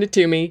 Don't send it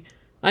to me.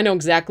 I know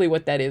exactly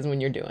what that is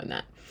when you're doing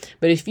that.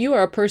 But if you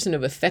are a person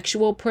of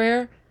effectual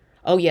prayer,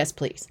 oh yes,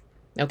 please.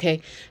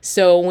 Okay,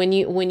 so when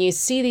you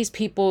see these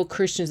people,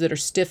 Christians that are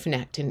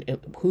stiff-necked, and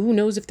who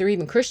knows if they're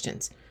even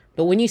Christians,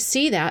 but when you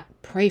see that,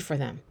 pray for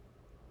them.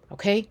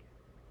 Okay,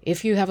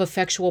 if you have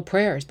effectual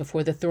prayers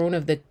before the throne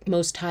of the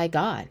Most High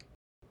God.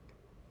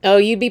 Oh,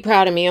 you'd be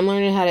proud of me. I'm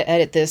learning how to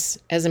edit this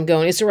as I'm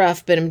going. It's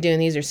rough, but I'm doing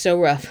these are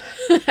so rough.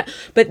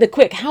 But the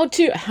quick how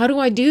do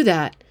I do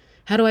that?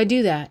 How do I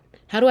do that?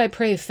 How do I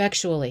pray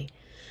effectually?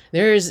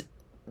 This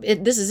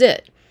is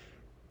it.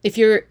 If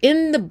you're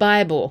in the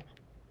Bible,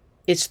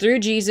 it's through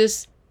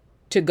Jesus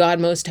to God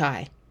Most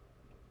High.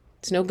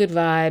 It's no good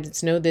vibes.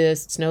 It's no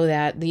this. It's no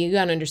that. You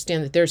got to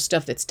understand that there's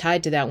stuff that's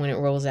tied to that when it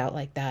rolls out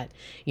like that.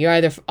 You're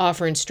either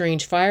offering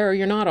strange fire or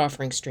you're not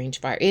offering strange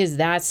fire. It is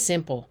that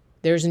simple.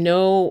 A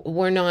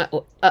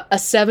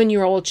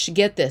 7-year-old should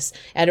get this.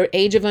 At an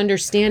age of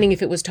understanding,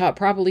 if it was taught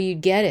properly,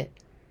 you'd get it.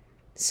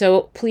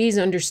 So please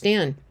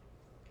understand.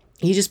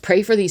 You just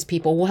pray for these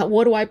people.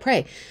 What do I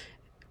pray?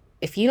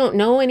 If you don't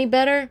know any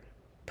better,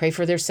 pray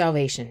for their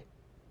salvation.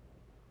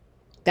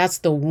 That's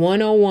the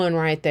 101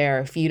 right there.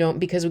 If you don't,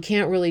 because we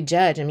can't really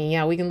judge. I mean,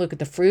 yeah, we can look at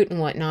the fruit and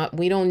whatnot.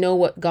 We don't know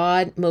what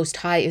God Most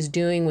High is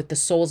doing with the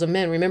souls of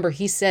men. Remember,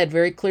 he said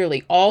very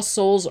clearly, all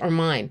souls are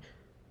mine.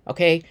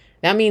 Okay?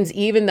 That means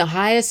even the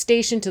highest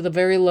station to the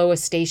very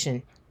lowest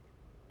station.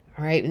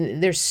 All right?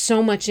 There's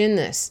so much in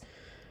this.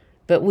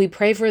 But we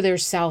pray for their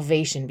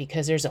salvation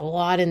because there's a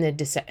lot in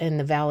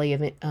the valley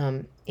of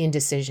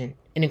indecision.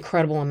 An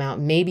incredible amount.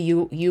 Maybe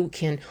you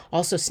can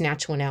also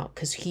snatch one out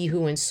because he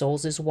who wins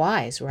souls is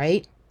wise,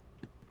 right?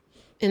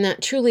 And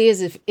that truly is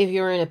if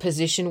you're in a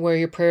position where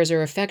your prayers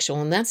are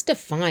effectual. And that's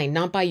defined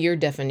not by your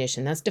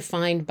definition. That's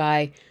defined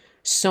by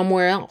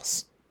somewhere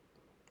else.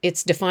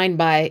 It's defined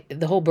by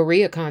the whole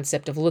Berea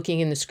concept of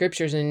looking in the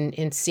scriptures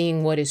and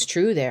seeing what is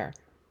true there.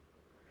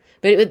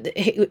 But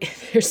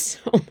there's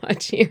so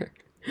much here.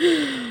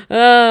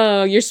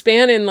 Oh, you're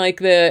spanning like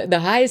the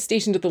highest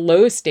station to the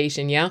lowest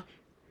station, yeah?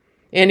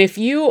 And if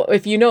you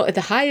know at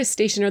the highest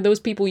station are those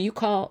people you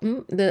call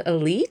the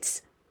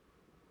elites,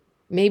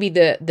 maybe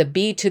the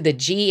B to the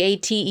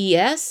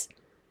GATES,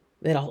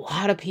 that a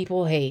lot of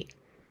people hate.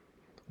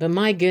 But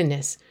my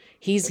goodness,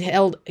 he's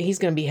going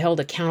to be held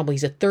accountable.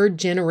 He's a third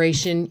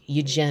generation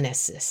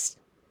eugenicist.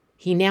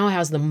 He now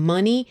has the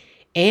money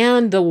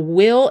and the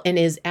will and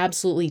is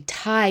absolutely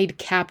tied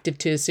captive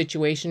to a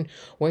situation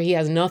where he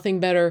has nothing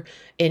better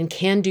and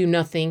can do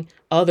nothing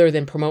other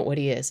than promote what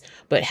he is.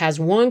 But has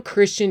one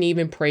Christian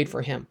even prayed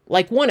for him?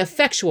 Like one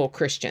effectual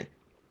Christian.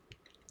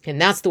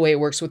 And that's the way it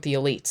works with the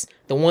elites,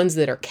 the ones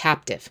that are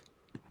captive.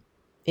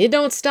 It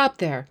don't stop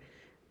there.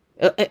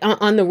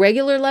 On the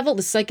regular level,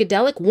 the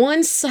psychedelic,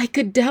 one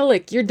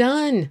psychedelic, you're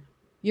done.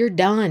 You're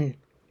done.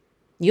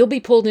 You'll be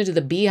pulled into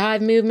the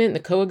beehive movement, the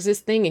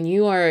coexist thing, and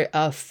you are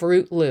a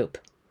Fruit Loop.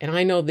 And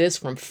I know this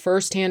from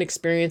firsthand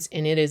experience,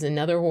 and it is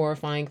another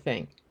horrifying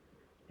thing.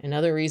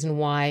 Another reason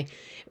why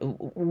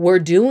we're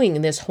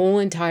doing this whole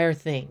entire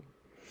thing.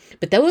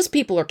 But those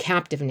people are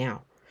captive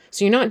now.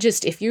 So you're not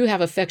just, if you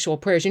have effectual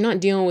prayers, you're not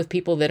dealing with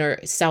people that are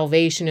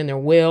salvation in their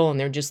will, and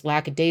they're just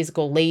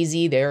lackadaisical,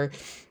 lazy, they're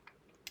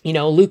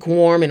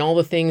lukewarm and all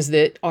the things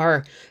that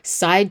are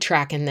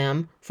sidetracking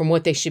them from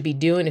what they should be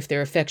doing if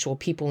they're effectual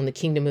people in the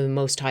kingdom of the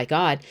Most High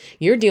God.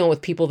 You're dealing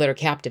with people that are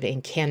captive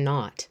and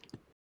cannot.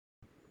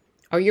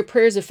 Are your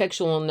prayers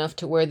effectual enough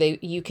to where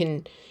you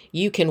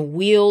can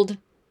wield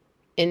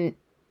and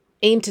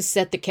aim to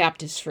set the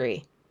captives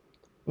free?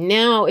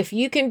 Now, if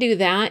you can do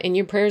that and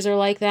your prayers are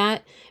like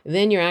that,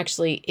 then you're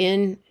actually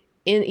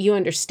you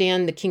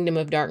understand the kingdom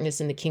of darkness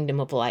and the kingdom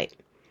of light.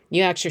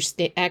 You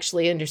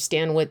actually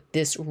understand what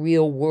this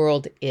real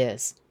world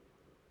is.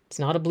 It's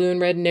not a blue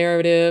and red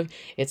narrative.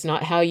 It's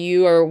not how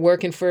you are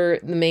working for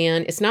the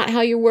man. It's not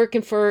how you're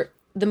working for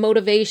the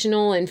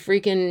motivational and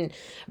freaking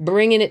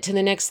bringing it to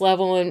the next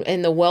level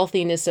and the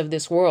wealthiness of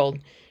this world.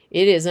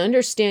 It is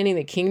understanding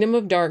the kingdom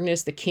of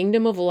darkness, the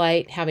kingdom of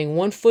light, having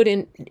one foot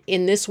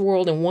in this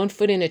world and one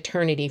foot in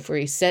eternity, for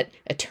he set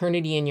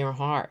eternity in your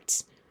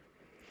hearts.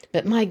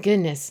 But my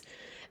goodness,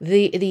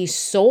 these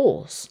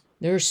souls,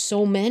 there's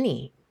so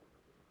many.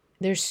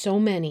 There's so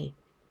many.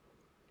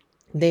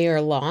 They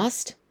are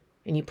lost,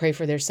 and you pray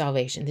for their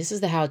salvation. This is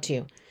the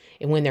how-to.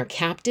 And when they're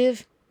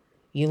captive,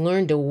 you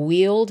learn to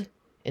wield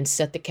and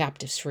set the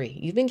captives free.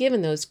 You've been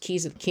given those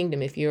keys of the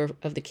kingdom if you're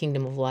of the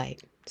kingdom of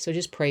light. So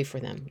just pray for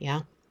them,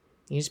 yeah?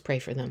 You just pray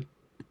for them.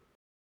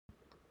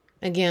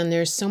 Again,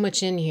 there's so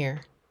much in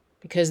here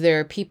because there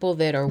are people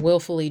that are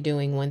willfully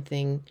doing one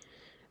thing,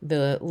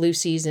 the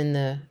Lucy's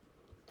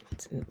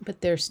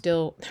but they're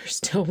still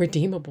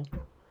redeemable.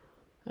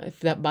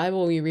 If that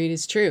Bible we read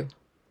is true,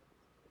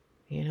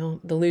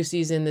 the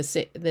Lucy's and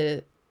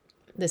the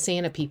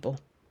Santa people,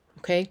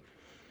 okay?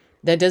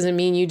 That doesn't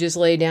mean you just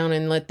lay down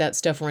and let that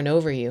stuff run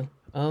over you.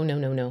 Oh,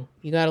 no.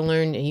 You got to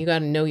learn and you got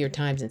to know your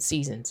times and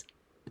seasons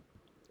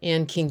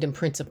and kingdom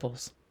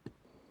principles.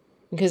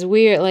 Because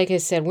like I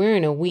said, we're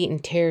in a wheat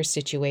and tear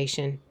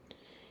situation.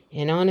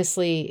 And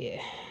honestly,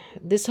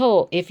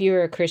 if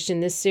you're a Christian,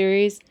 this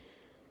series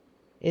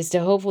is to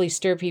hopefully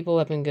stir people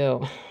up and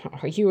go,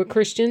 are you a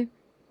Christian?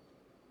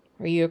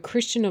 Are you a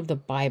Christian of the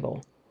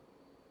Bible?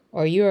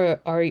 Are you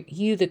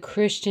the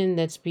Christian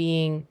that's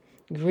being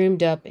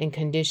groomed up and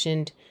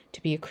conditioned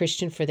to be a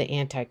Christian for the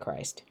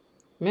Antichrist?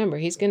 Remember,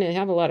 he's going to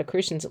have a lot of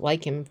Christians that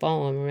like him and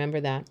follow him. Remember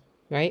that,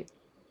 right?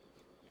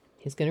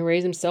 He's going to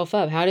raise himself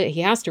up.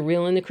 He has to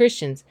reel in the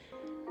Christians.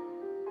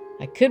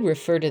 I could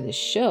refer to the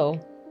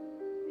show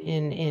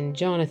in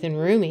Jonathan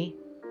Rumi,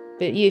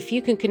 but if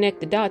you can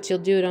connect the dots, you'll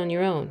do it on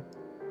your own.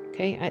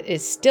 Okay? It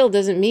still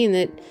doesn't mean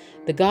that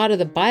the God of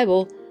the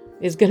Bible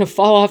is going to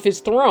fall off his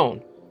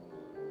throne.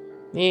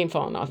 He ain't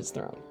falling off his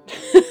throne.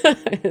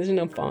 There's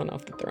no falling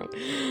off the throne.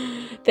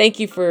 Thank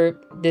you for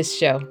this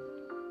show.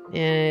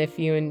 And if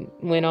you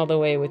went all the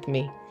way with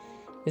me,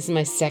 this is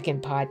my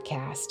second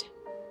podcast.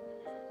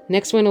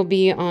 Next one will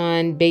be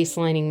on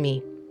baselining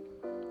me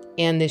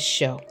and this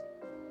show.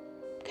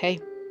 Okay?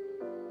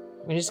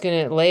 We're just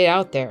going to lay it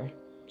out there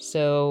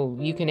so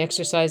you can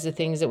exercise the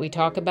things that we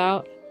talk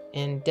about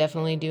and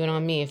definitely do it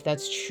on me if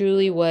that's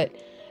truly what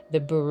the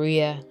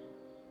Berea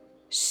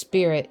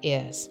spirit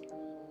is.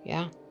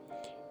 Yeah?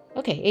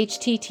 Okay,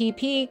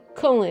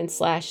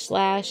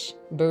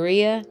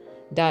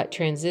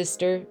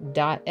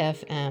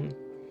 http://berea.transistor.fm.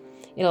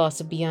 It'll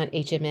also be on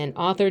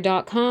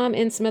hmnauthor.com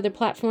and some other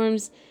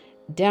platforms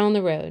down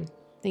the road.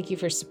 Thank you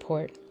for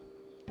support.